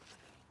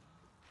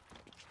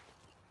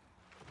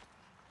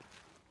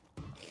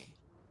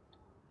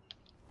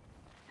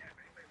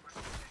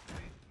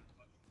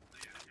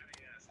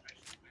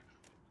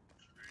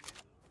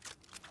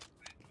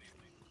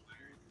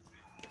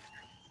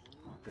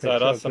 Is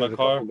that us in a There's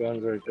car? couple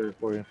guns right there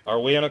for you. Are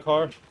we in a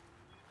car?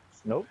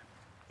 Nope.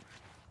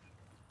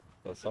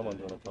 Oh, someone's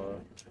in a car.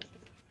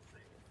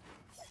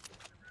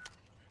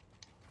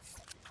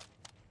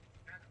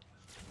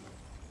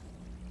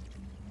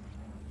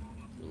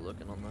 You're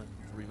looking on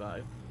the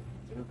revive.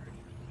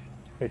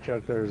 Hey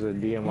Chuck, there's a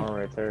DMR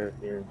right there.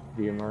 Your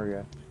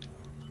DMR guy.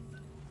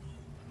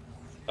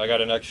 I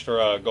got an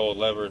extra gold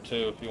lever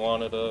too if you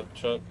wanted,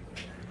 Chuck.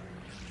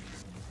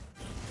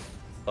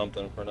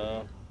 Something for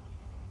now.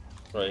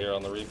 Right here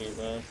on the reboot,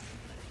 man.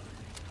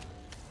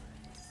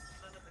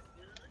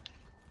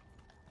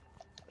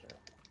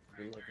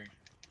 Good looking.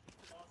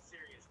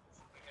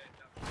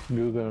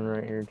 Googling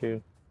right here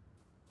too.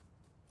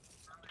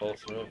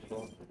 Pulse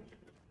rifle.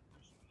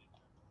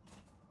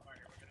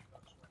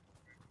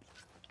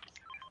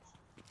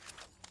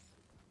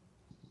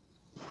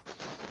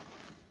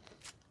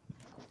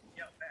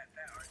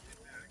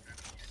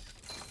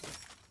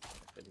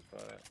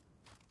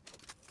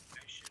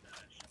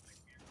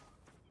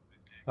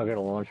 I got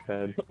a launch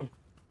pad.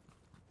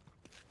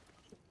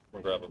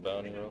 We'll grab a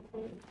bounty real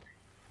quick.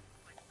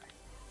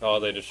 Oh,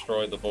 they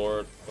destroyed the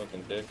board.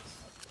 Fucking dicks.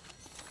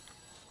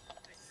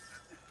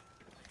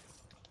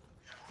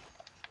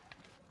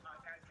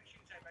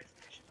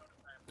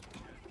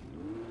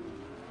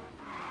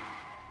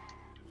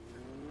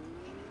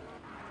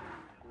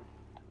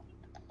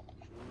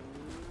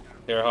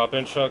 Here, hop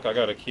in, Chuck. I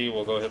got a key.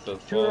 We'll go hit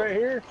this Two ball. right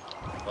here.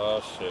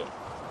 Oh, shit.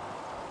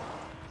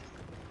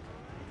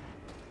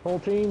 Whole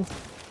team.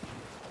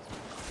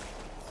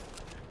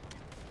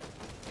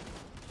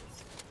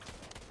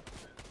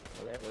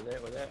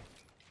 Where that?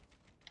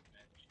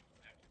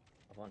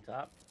 Up on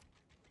top?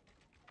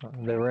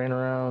 They ran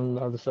around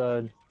the other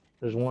side.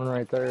 There's one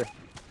right there.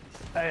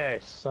 Hey,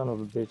 son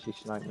of a bitch, he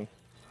sniped me.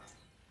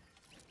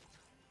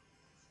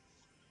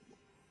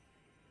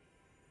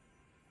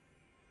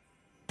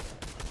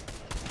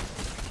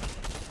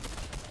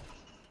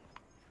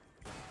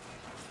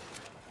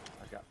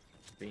 I got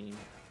beam.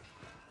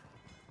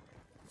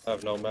 I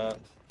have no mats.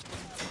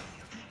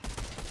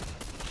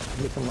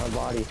 Look at my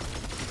body.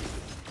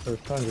 There's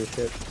tons of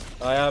shit.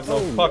 I have no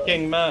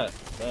fucking mat,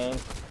 man.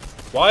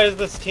 Why is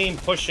this team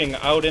pushing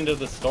out into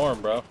the storm,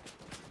 bro?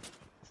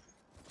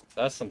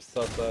 That's some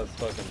sus-ass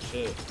fucking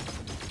shit.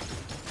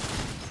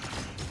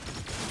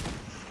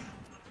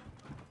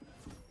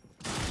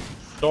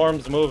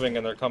 Storm's moving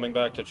and they're coming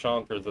back to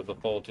Chonkers as a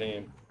full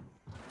team.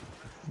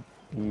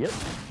 Yep.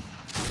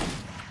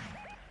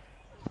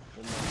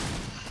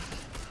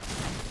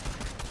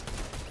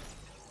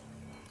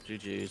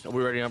 GG's. Are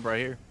we ready up right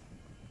here?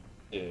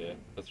 Yeah,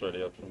 that's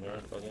ready up from here.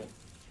 Okay.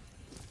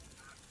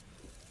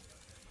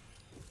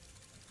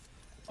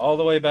 All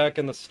the way back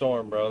in the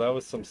storm, bro. That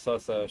was some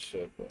sus-ass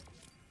shit, bro.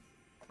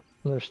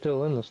 They're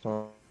still in the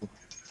storm.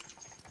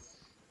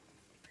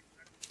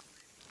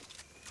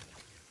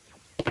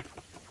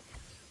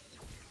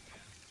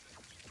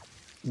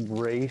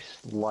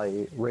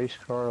 Race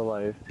car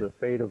life, the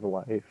fate of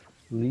life,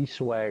 Lee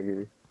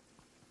Swagger.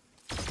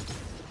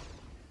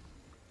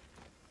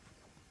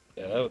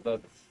 Yeah,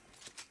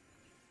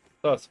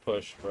 that's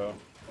push, bro.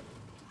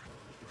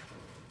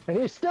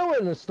 And he's still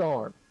in the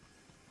storm.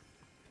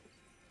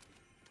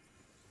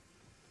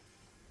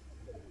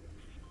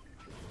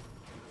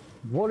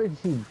 What is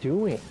he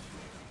doing?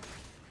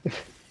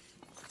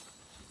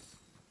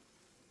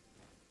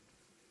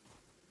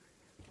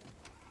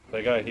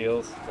 They got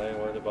heals. They ain't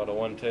worried about a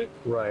one tick.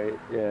 Right,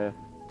 yeah.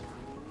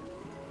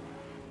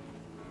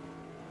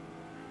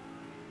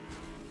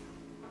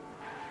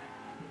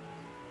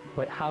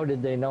 But how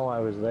did they know I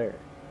was there?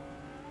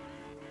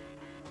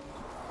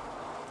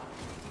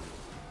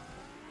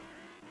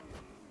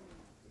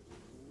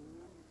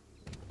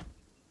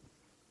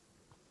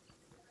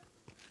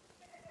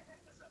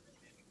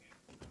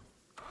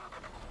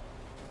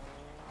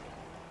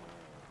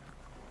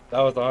 That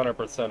was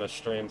 100% a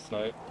stream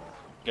snipe.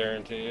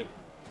 Guaranteed.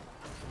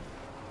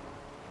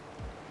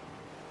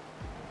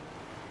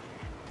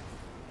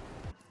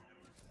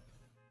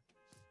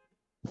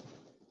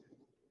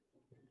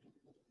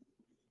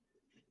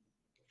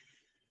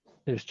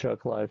 Is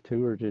Chuck live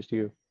too, or just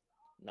you?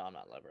 No, I'm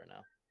not live right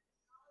now.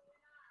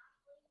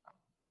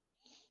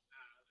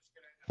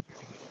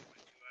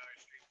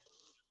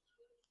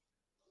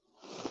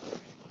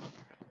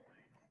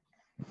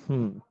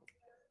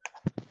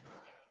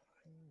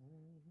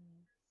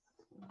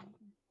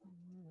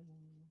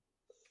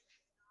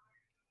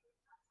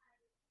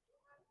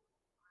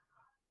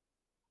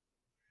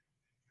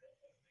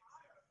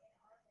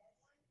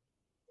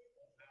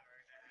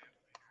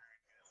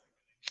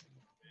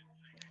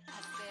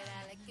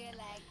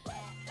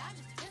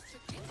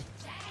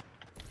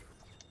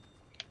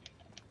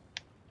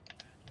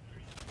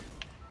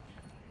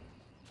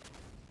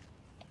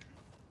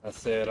 I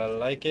said I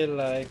like it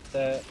like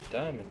that.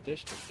 Diamond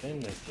District in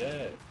the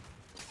jet.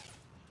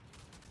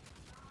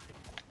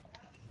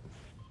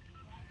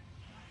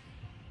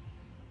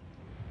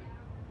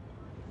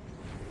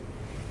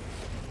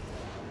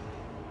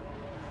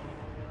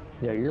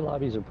 Yeah, your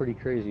lobbies are pretty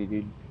crazy,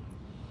 dude.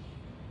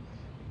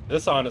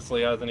 This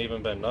honestly hasn't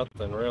even been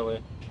nothing,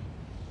 really.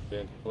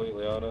 Being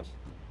completely honest.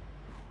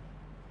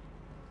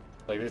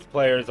 Like, these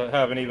players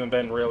haven't even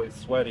been really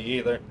sweaty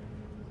either.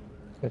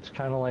 It's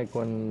kind of like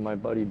when my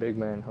buddy Big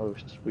Man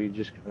hosts, we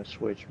just kind of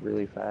switch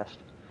really fast.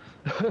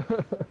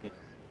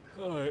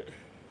 Alright,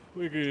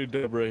 we're gonna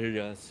dub right here,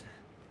 guys.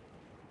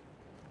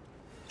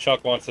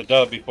 Chuck wants a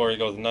dub before he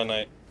goes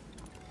night-night.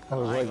 I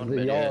was I ain't like, gonna the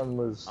bed yet. yawn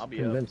was I'll be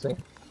up.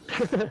 convincing.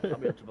 I'll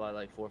be up to by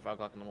like 4 or 5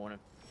 o'clock in the morning.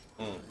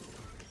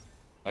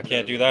 I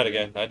can't do that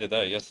again. I did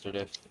that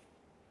yesterday.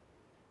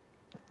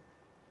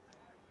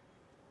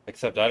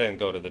 Except I didn't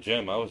go to the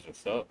gym. I was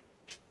just up.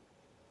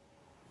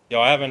 Yo,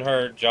 I haven't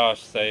heard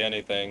Josh say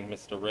anything,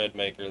 Mr.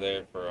 Redmaker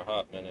there, for a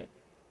hot minute.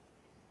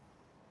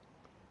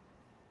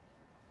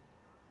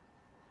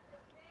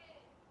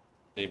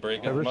 Did he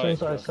break his Ever mic?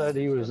 since I said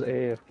he was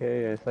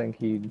AFK, I think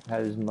he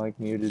had his mic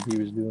muted. He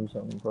was doing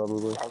something,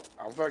 probably.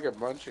 I'm fucking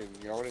munching.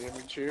 You want to hear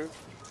me chew?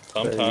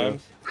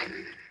 Sometimes.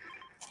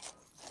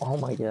 Oh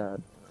my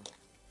god.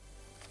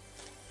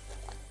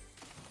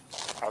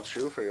 I'll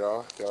chew for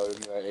y'all. Y'all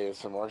into that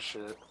ASMR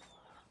shit.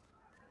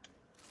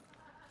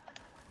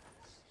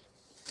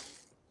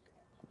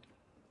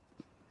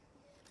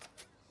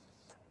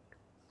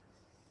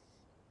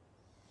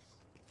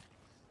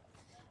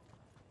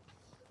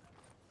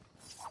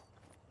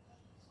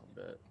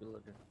 I bet. Good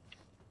looking.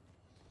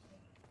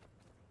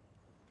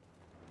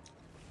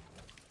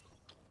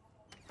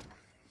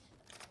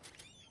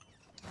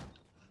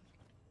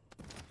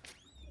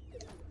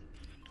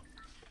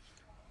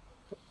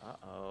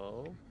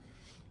 Uh-oh.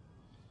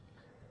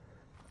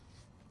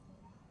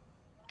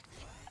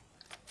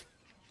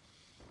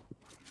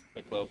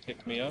 Quick little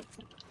pick me up.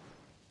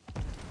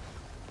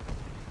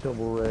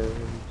 Double raise.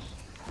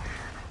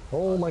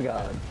 Oh my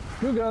god.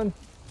 New gun.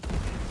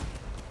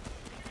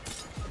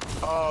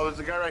 Oh, there's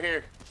a guy right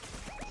here.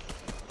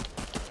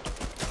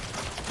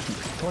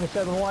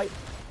 27 white.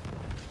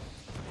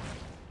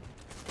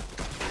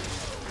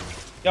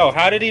 Yo,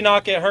 how did he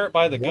not get hurt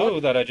by the goo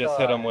What that I just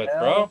hit him with,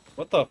 bro? hell?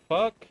 What the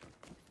fuck?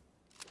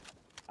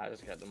 I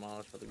just got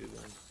demolished for the good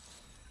gun.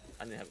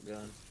 I didn't have a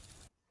gun.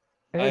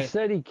 And it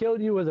said he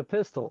killed you with a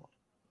pistol.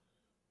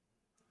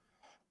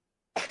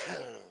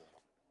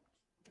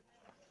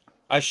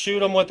 I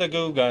shoot him with a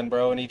goo gun,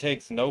 bro, and he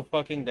takes no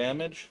fucking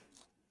damage?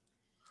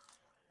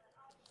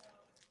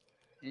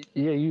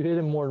 Yeah, you hit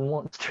him more than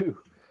once, too.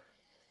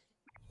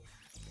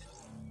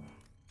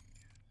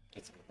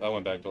 I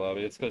went back to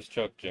lobby. It's because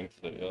Chuck jinxed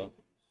it, yo.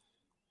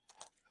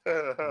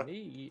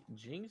 Me?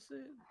 Jinx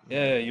it?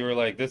 Yeah, you were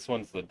like, this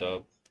one's the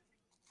dub.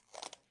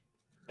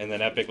 And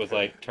then Epic was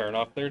like, turn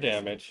off their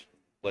damage.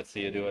 Let's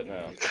see you do it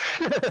now.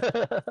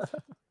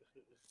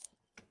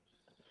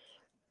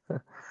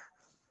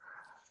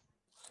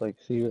 It's like,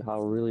 see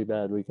how really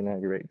bad we can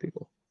aggravate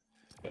people.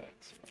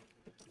 Facts.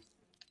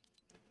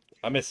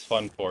 I miss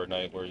fun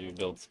Fortnite where you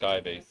build sky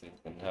bases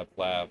and have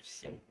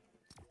laughs and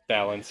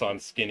balance on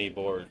skinny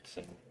boards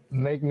and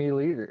Make me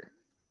leader.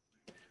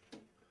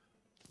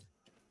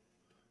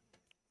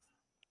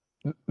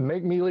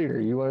 Make me leader.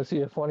 You want to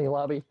see a funny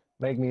lobby?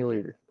 Make me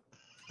leader.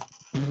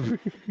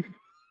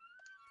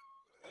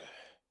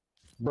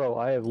 Bro,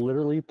 I have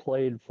literally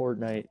played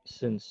Fortnite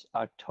since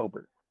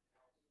October.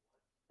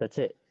 That's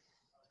it.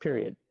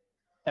 Period.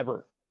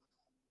 Ever.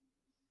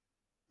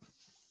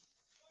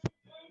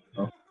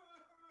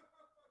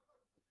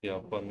 see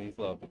how fun these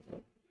lobbies are.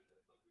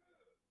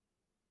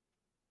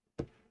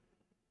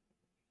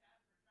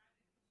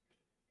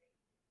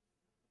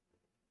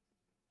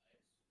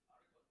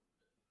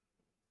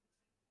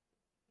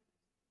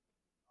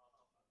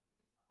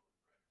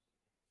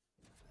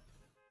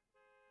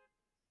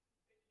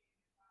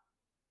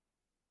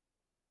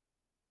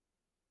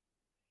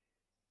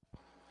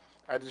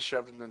 I just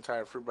shoved an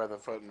entire fruit by the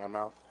foot in my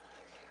mouth.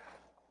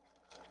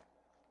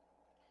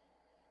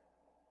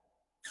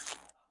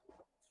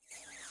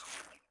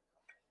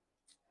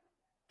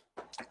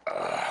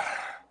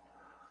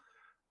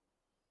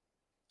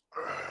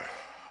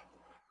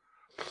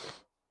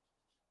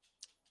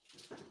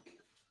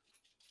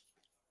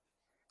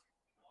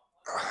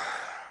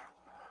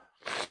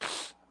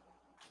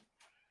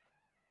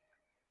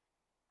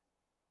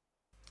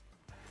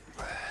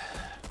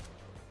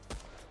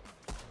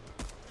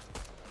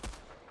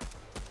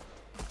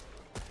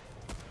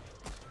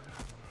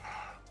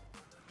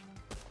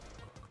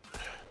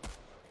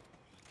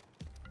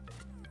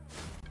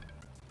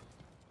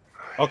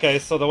 Okay,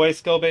 so the way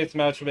skill-based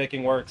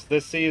matchmaking works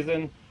this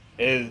season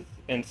is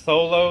in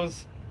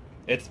solos,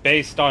 it's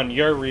based on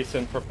your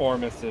recent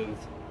performances.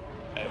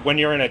 When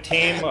you're in a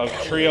team of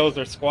trios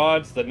or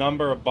squads, the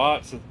number of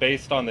bots is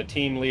based on the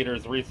team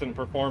leader's recent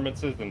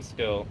performances and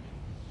skill.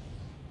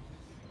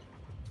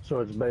 So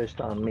it's based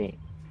on me.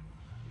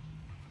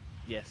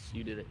 Yes,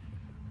 you did it.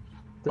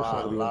 This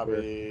Bot will be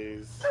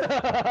lobbies.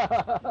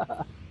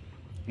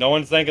 No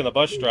one's thanking the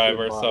bus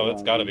driver, so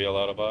it's got to be a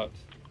lot of bots.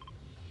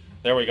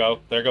 There we go.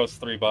 There goes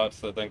 3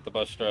 bots that thank the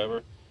bus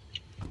driver.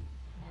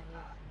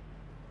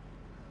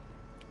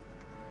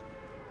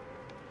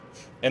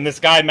 And this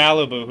guy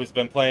Malibu who's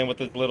been playing with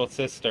his little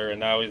sister and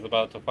now he's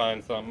about to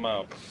find something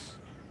out.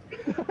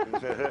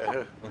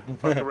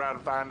 Fuck around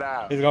and find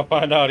out. He's gonna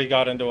find out he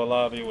got into a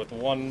lobby with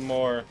one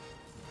more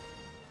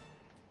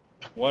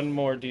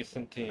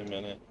decent team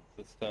in it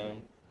this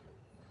time.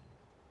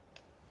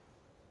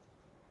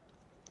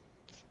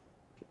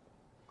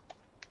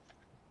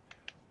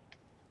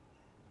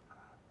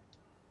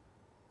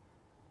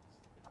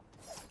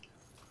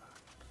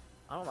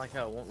 I don't like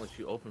how it won't let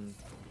you open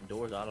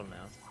doors auto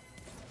now.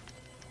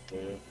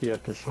 You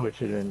have to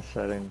switch it in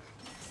settings.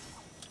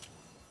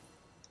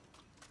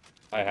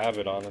 I have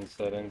it on in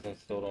settings and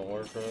still don't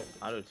work right.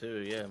 I do too.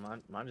 Yeah,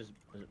 mine just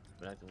been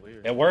acting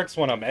weird. It works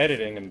when I'm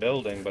editing and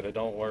building, but it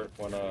don't work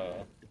when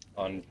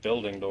on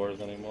building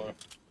doors anymore.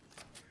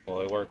 Well,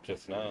 it worked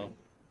just now.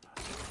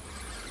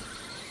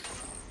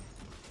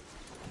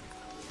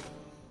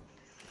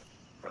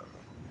 I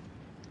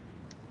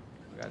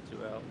got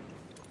 2 out.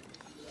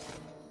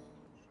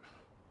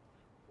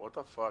 What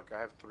the fuck?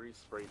 I have 3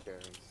 spray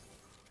cans.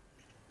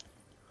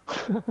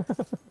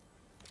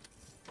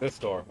 This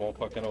door won't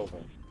fucking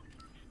open.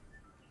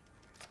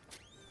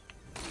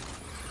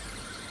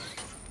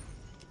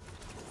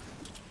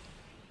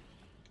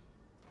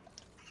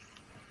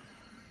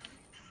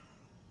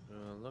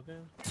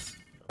 Looking.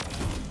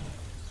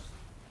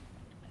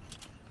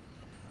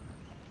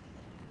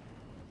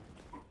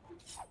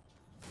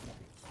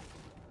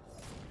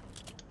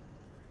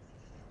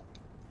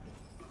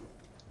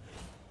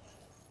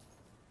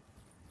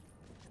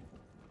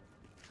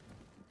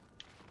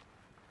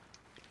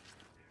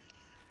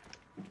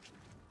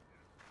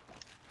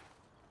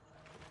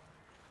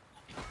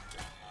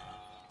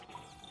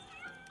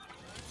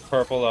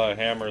 Purple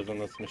hammers in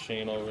this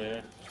machine over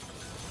here.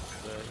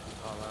 Good.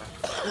 All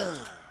out.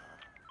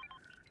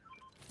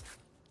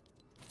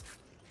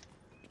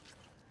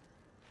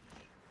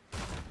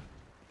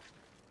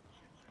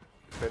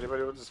 If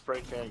anybody wants a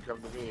spray can,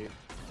 come to me.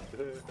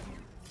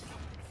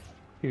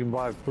 You can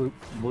buy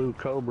blue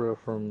Cobra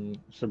from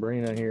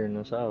Sabrina here in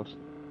this house.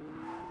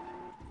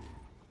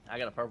 I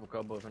got a purple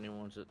Kobo if anyone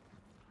wants it.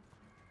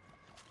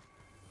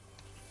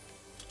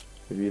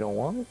 If you don't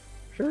want it,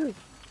 sure.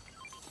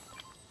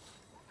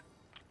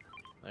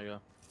 There you go.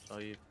 That's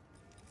all you.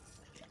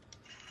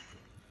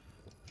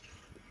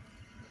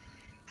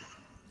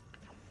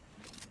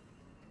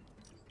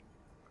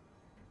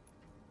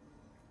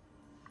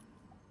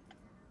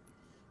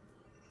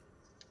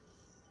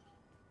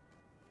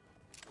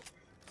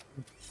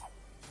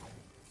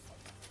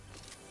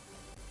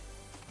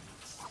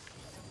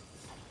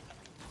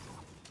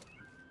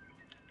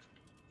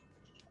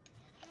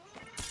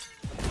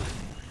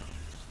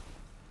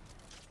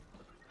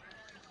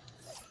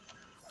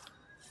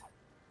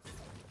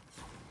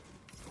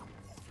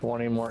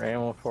 Want any more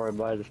ammo before I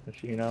buy this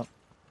machine out?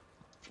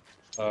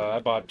 I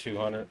bought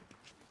 200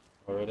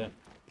 already.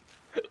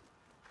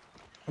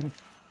 If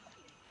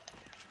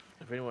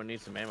anyone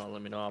needs some ammo,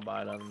 let me know. I'll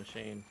buy it out of the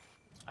machine.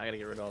 I gotta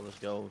get rid of all this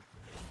gold.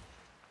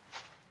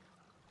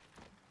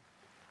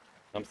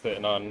 I'm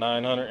sitting on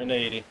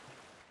 980.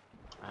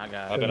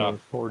 I've been off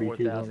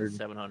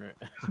 4,700.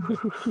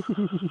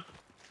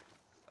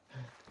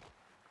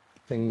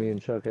 Think me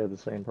and Chuck had the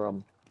same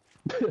problem.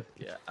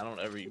 Yeah, I don't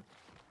ever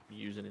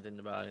use anything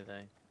to buy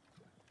anything.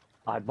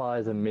 I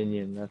buy the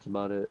minion, that's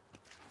about it.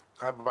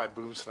 I buy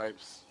boom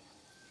snipes.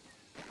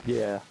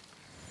 Yeah.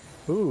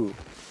 Ooh,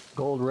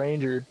 Gold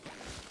Ranger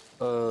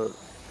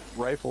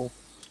rifle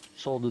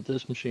sold at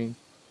this machine.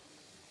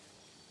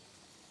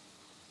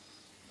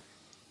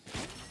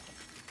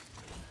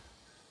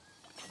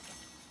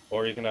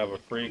 Or you can have a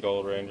free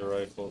Gold Ranger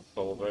rifle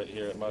sold right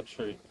here at my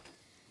tree.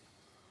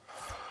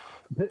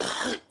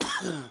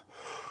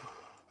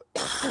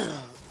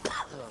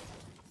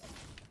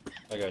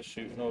 I got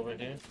shooting over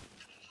here.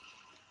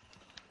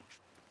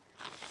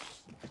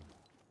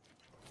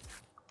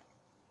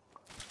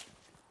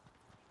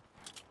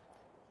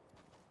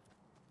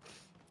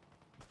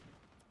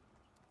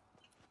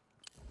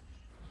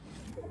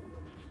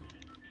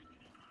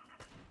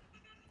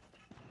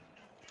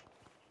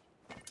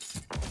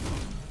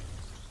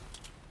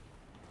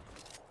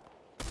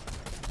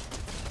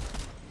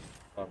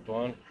 Knocked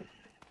one.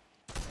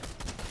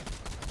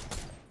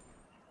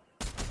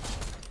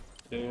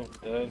 2,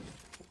 dead.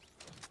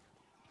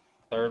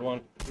 Third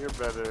one. You're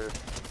better.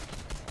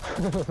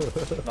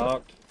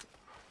 Knocked.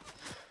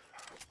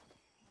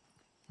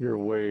 You're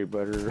way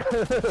better.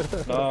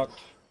 Knocked.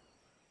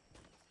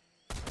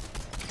 I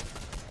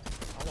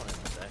want in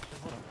this action.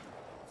 Hold on.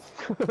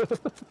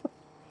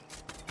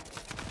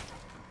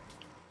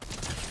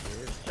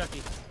 Here's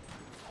Chucky.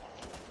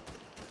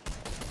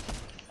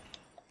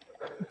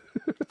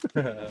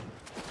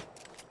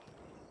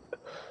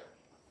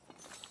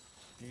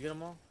 You get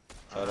them all?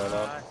 I don't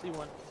know. I see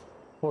one.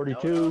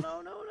 42.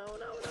 No.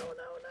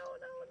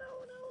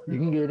 You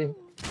can get him.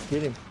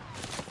 Get him.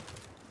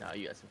 No,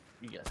 you got some.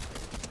 You got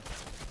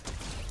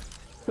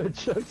some.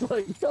 Chuck's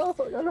like, yo,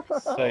 I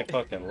gotta Say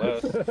fucking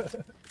less.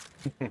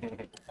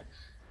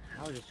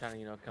 I was just trying to,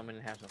 you know, come in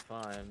and have some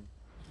fun.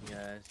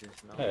 Yeah, it's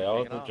just no. Hey, I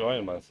was take it off.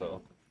 enjoying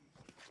myself.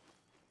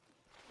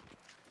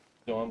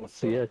 Enjoying myself.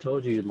 See, I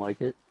told you you'd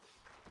like it.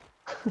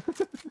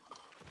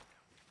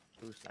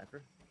 Ooh,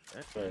 sniper.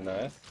 Okay. Very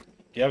nice.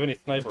 Do you have any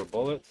sniper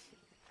bullets?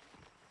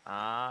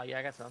 Yeah,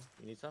 I got some.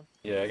 You need some?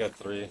 Yeah, I got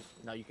 3.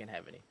 No, you can't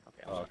have any.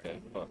 Okay. I'm Oh, sorry. okay,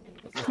 fuck.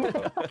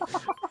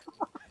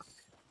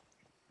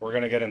 We're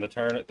gonna get in the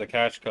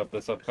cash cup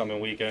this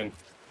upcoming weekend.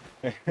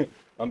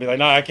 I'll be like,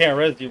 nah, I can't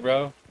res you,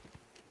 bro.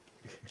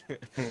 Give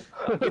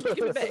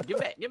it back. Give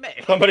it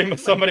back.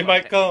 Somebody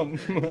might come.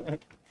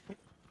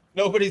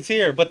 Nobody's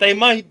here, but they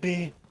might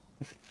be.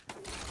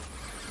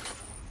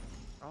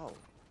 Oh,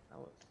 that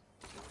was.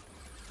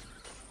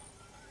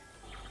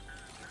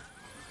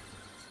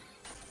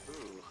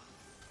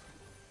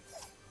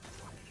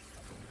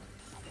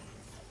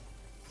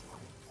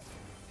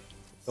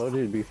 Oh, dude,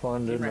 it'd be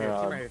fun to Team right here,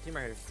 team right here, team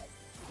right here.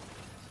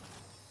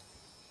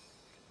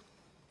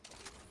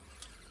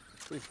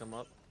 Please come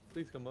up.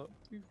 Please come up.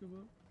 Please come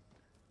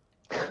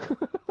up.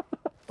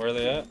 Where are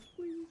they at?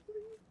 Please,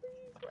 please,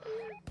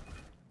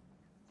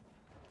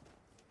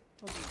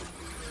 please.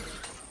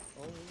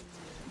 Oh.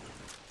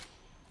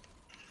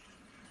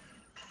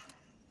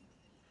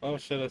 Oh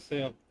shit, I see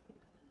him.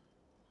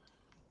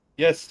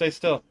 Yes, stay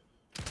still.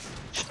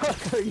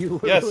 Chuck, are you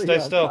Yes, literally stay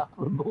on still. top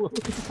of the balloon?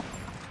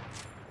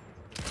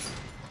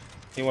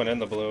 He went in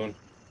the balloon.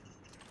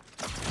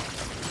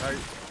 Alright.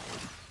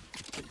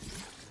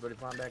 Everybody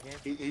climb back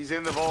in. He's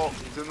in the vault.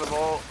 He's in the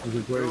vault.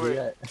 Where's Do he it.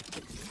 at?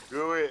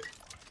 Do it.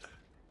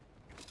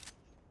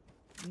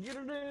 Get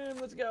it in,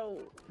 let's go.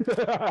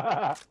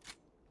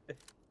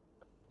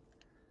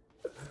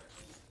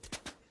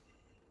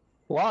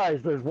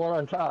 Lies, there's one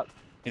on top.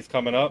 He's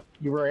coming up.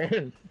 You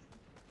ran.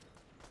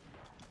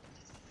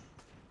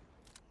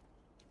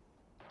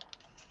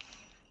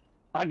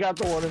 I got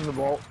the one in the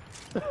vault.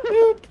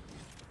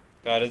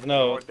 Got his One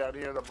nose. down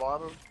here at the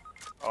bottom.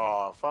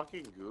 Oh,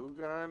 fucking goo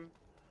gun.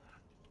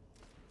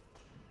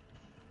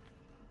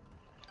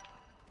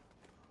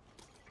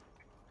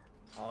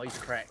 Oh, he's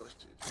cracked.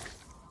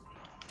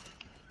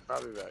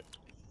 I'll be back.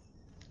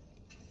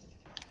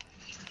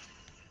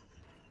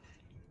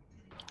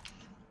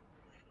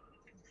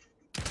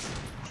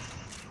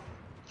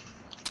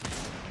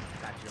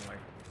 Got you, don't worry.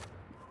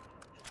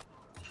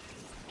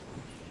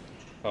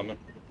 Coming.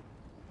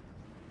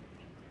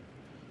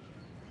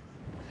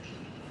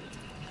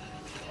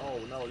 Oh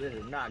no, this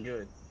is not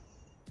good.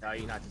 Oh,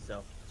 you knocked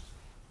yourself.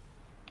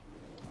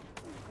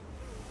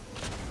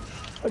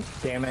 Oh,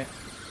 damn it.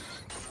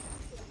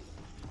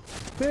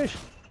 Fish,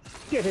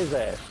 get his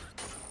ass.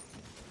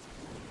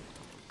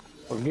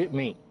 Or get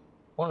me.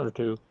 One of the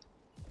two.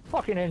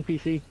 Fucking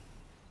NPC.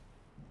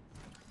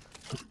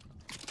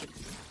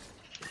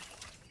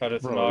 I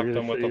just Bro, knocked you're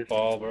him with the serious?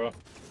 ball, bro.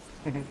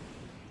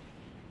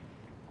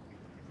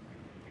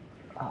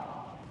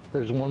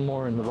 There's one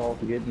more in the vault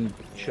to get in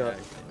shut.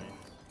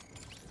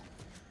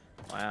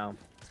 Wow.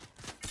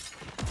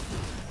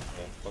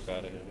 Yeah, fuck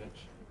out of here, bitch.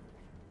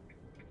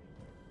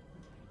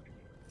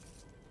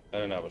 I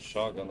didn't have a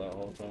shotgun that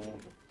whole time.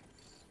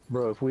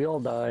 Bro, if we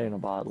all die in a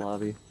bot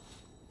lobby.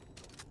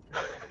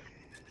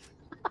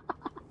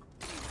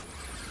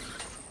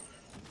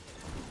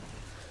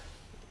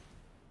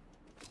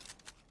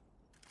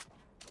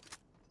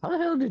 How the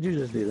hell did you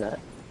just do that?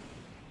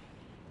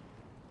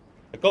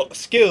 I got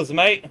skills,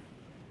 mate.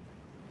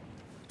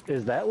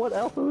 Is that what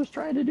Alpha was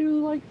trying to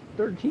do like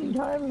 13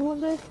 times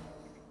one day?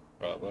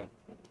 Probably.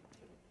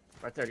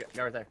 Right there,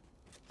 go right there.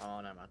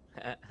 Oh, never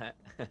mind.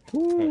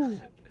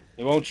 Woo.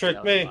 You won't trick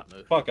That was a me. bot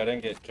move. Fuck, I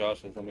didn't get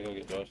Josh's. Let me go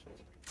get Josh's.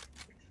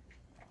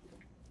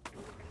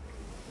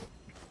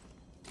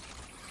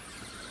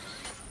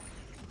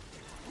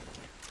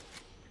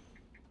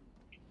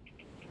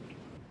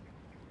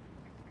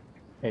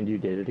 And you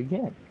did it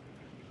again.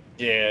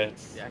 Yeah,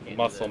 it's Yeah, I can't do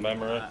muscle that.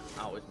 memory. I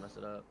always mess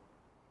it up.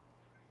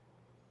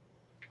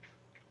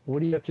 What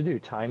do you have to do?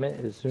 Time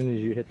it as soon as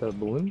you hit the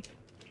balloon?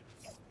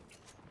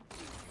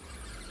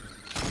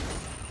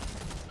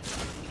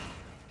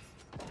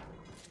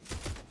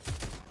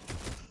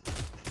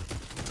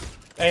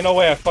 Ain't no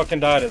way I fucking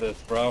die to this,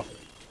 bro.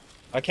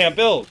 I can't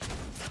build.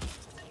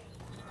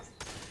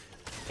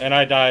 And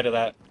I die to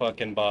that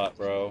fucking bot,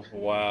 bro.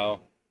 Wow.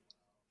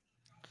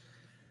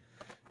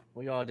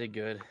 We all did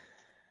good.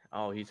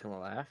 Oh, he's gonna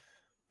laugh.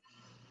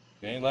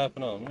 You ain't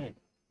laughing on me.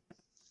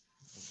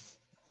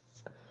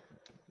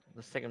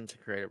 Let's take him to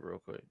creative real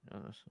quick.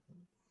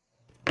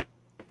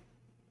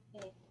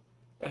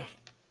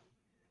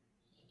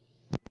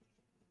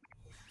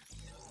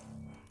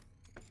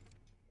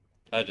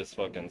 I just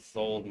fucking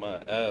sold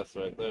my ass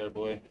right there,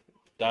 boy.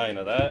 Dying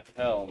to that?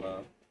 Hell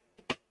no.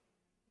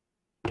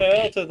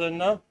 Hell to the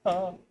no.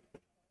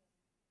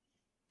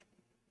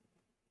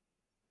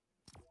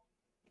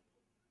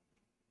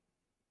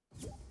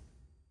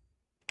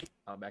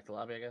 Oh, back to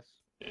lobby, I guess.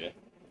 Yeah.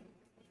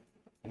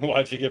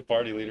 Why'd you get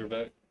party leader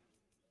back?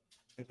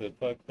 He said,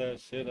 fuck that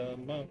shit,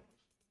 I'm out.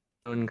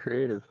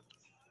 Uncreative.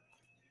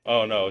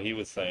 Oh no, he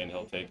was saying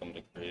he'll take him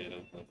to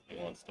creative if he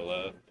wants to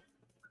laugh.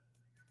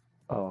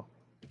 Oh.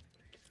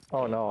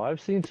 Oh no,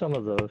 I've seen some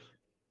of those.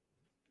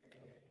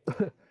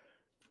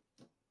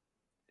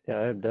 Yeah,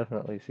 I've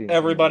definitely seen some of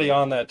Everybody those.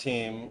 on that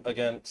team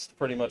against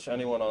pretty much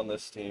anyone on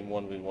this team,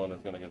 1v1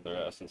 is gonna get their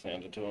asses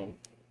handed to them.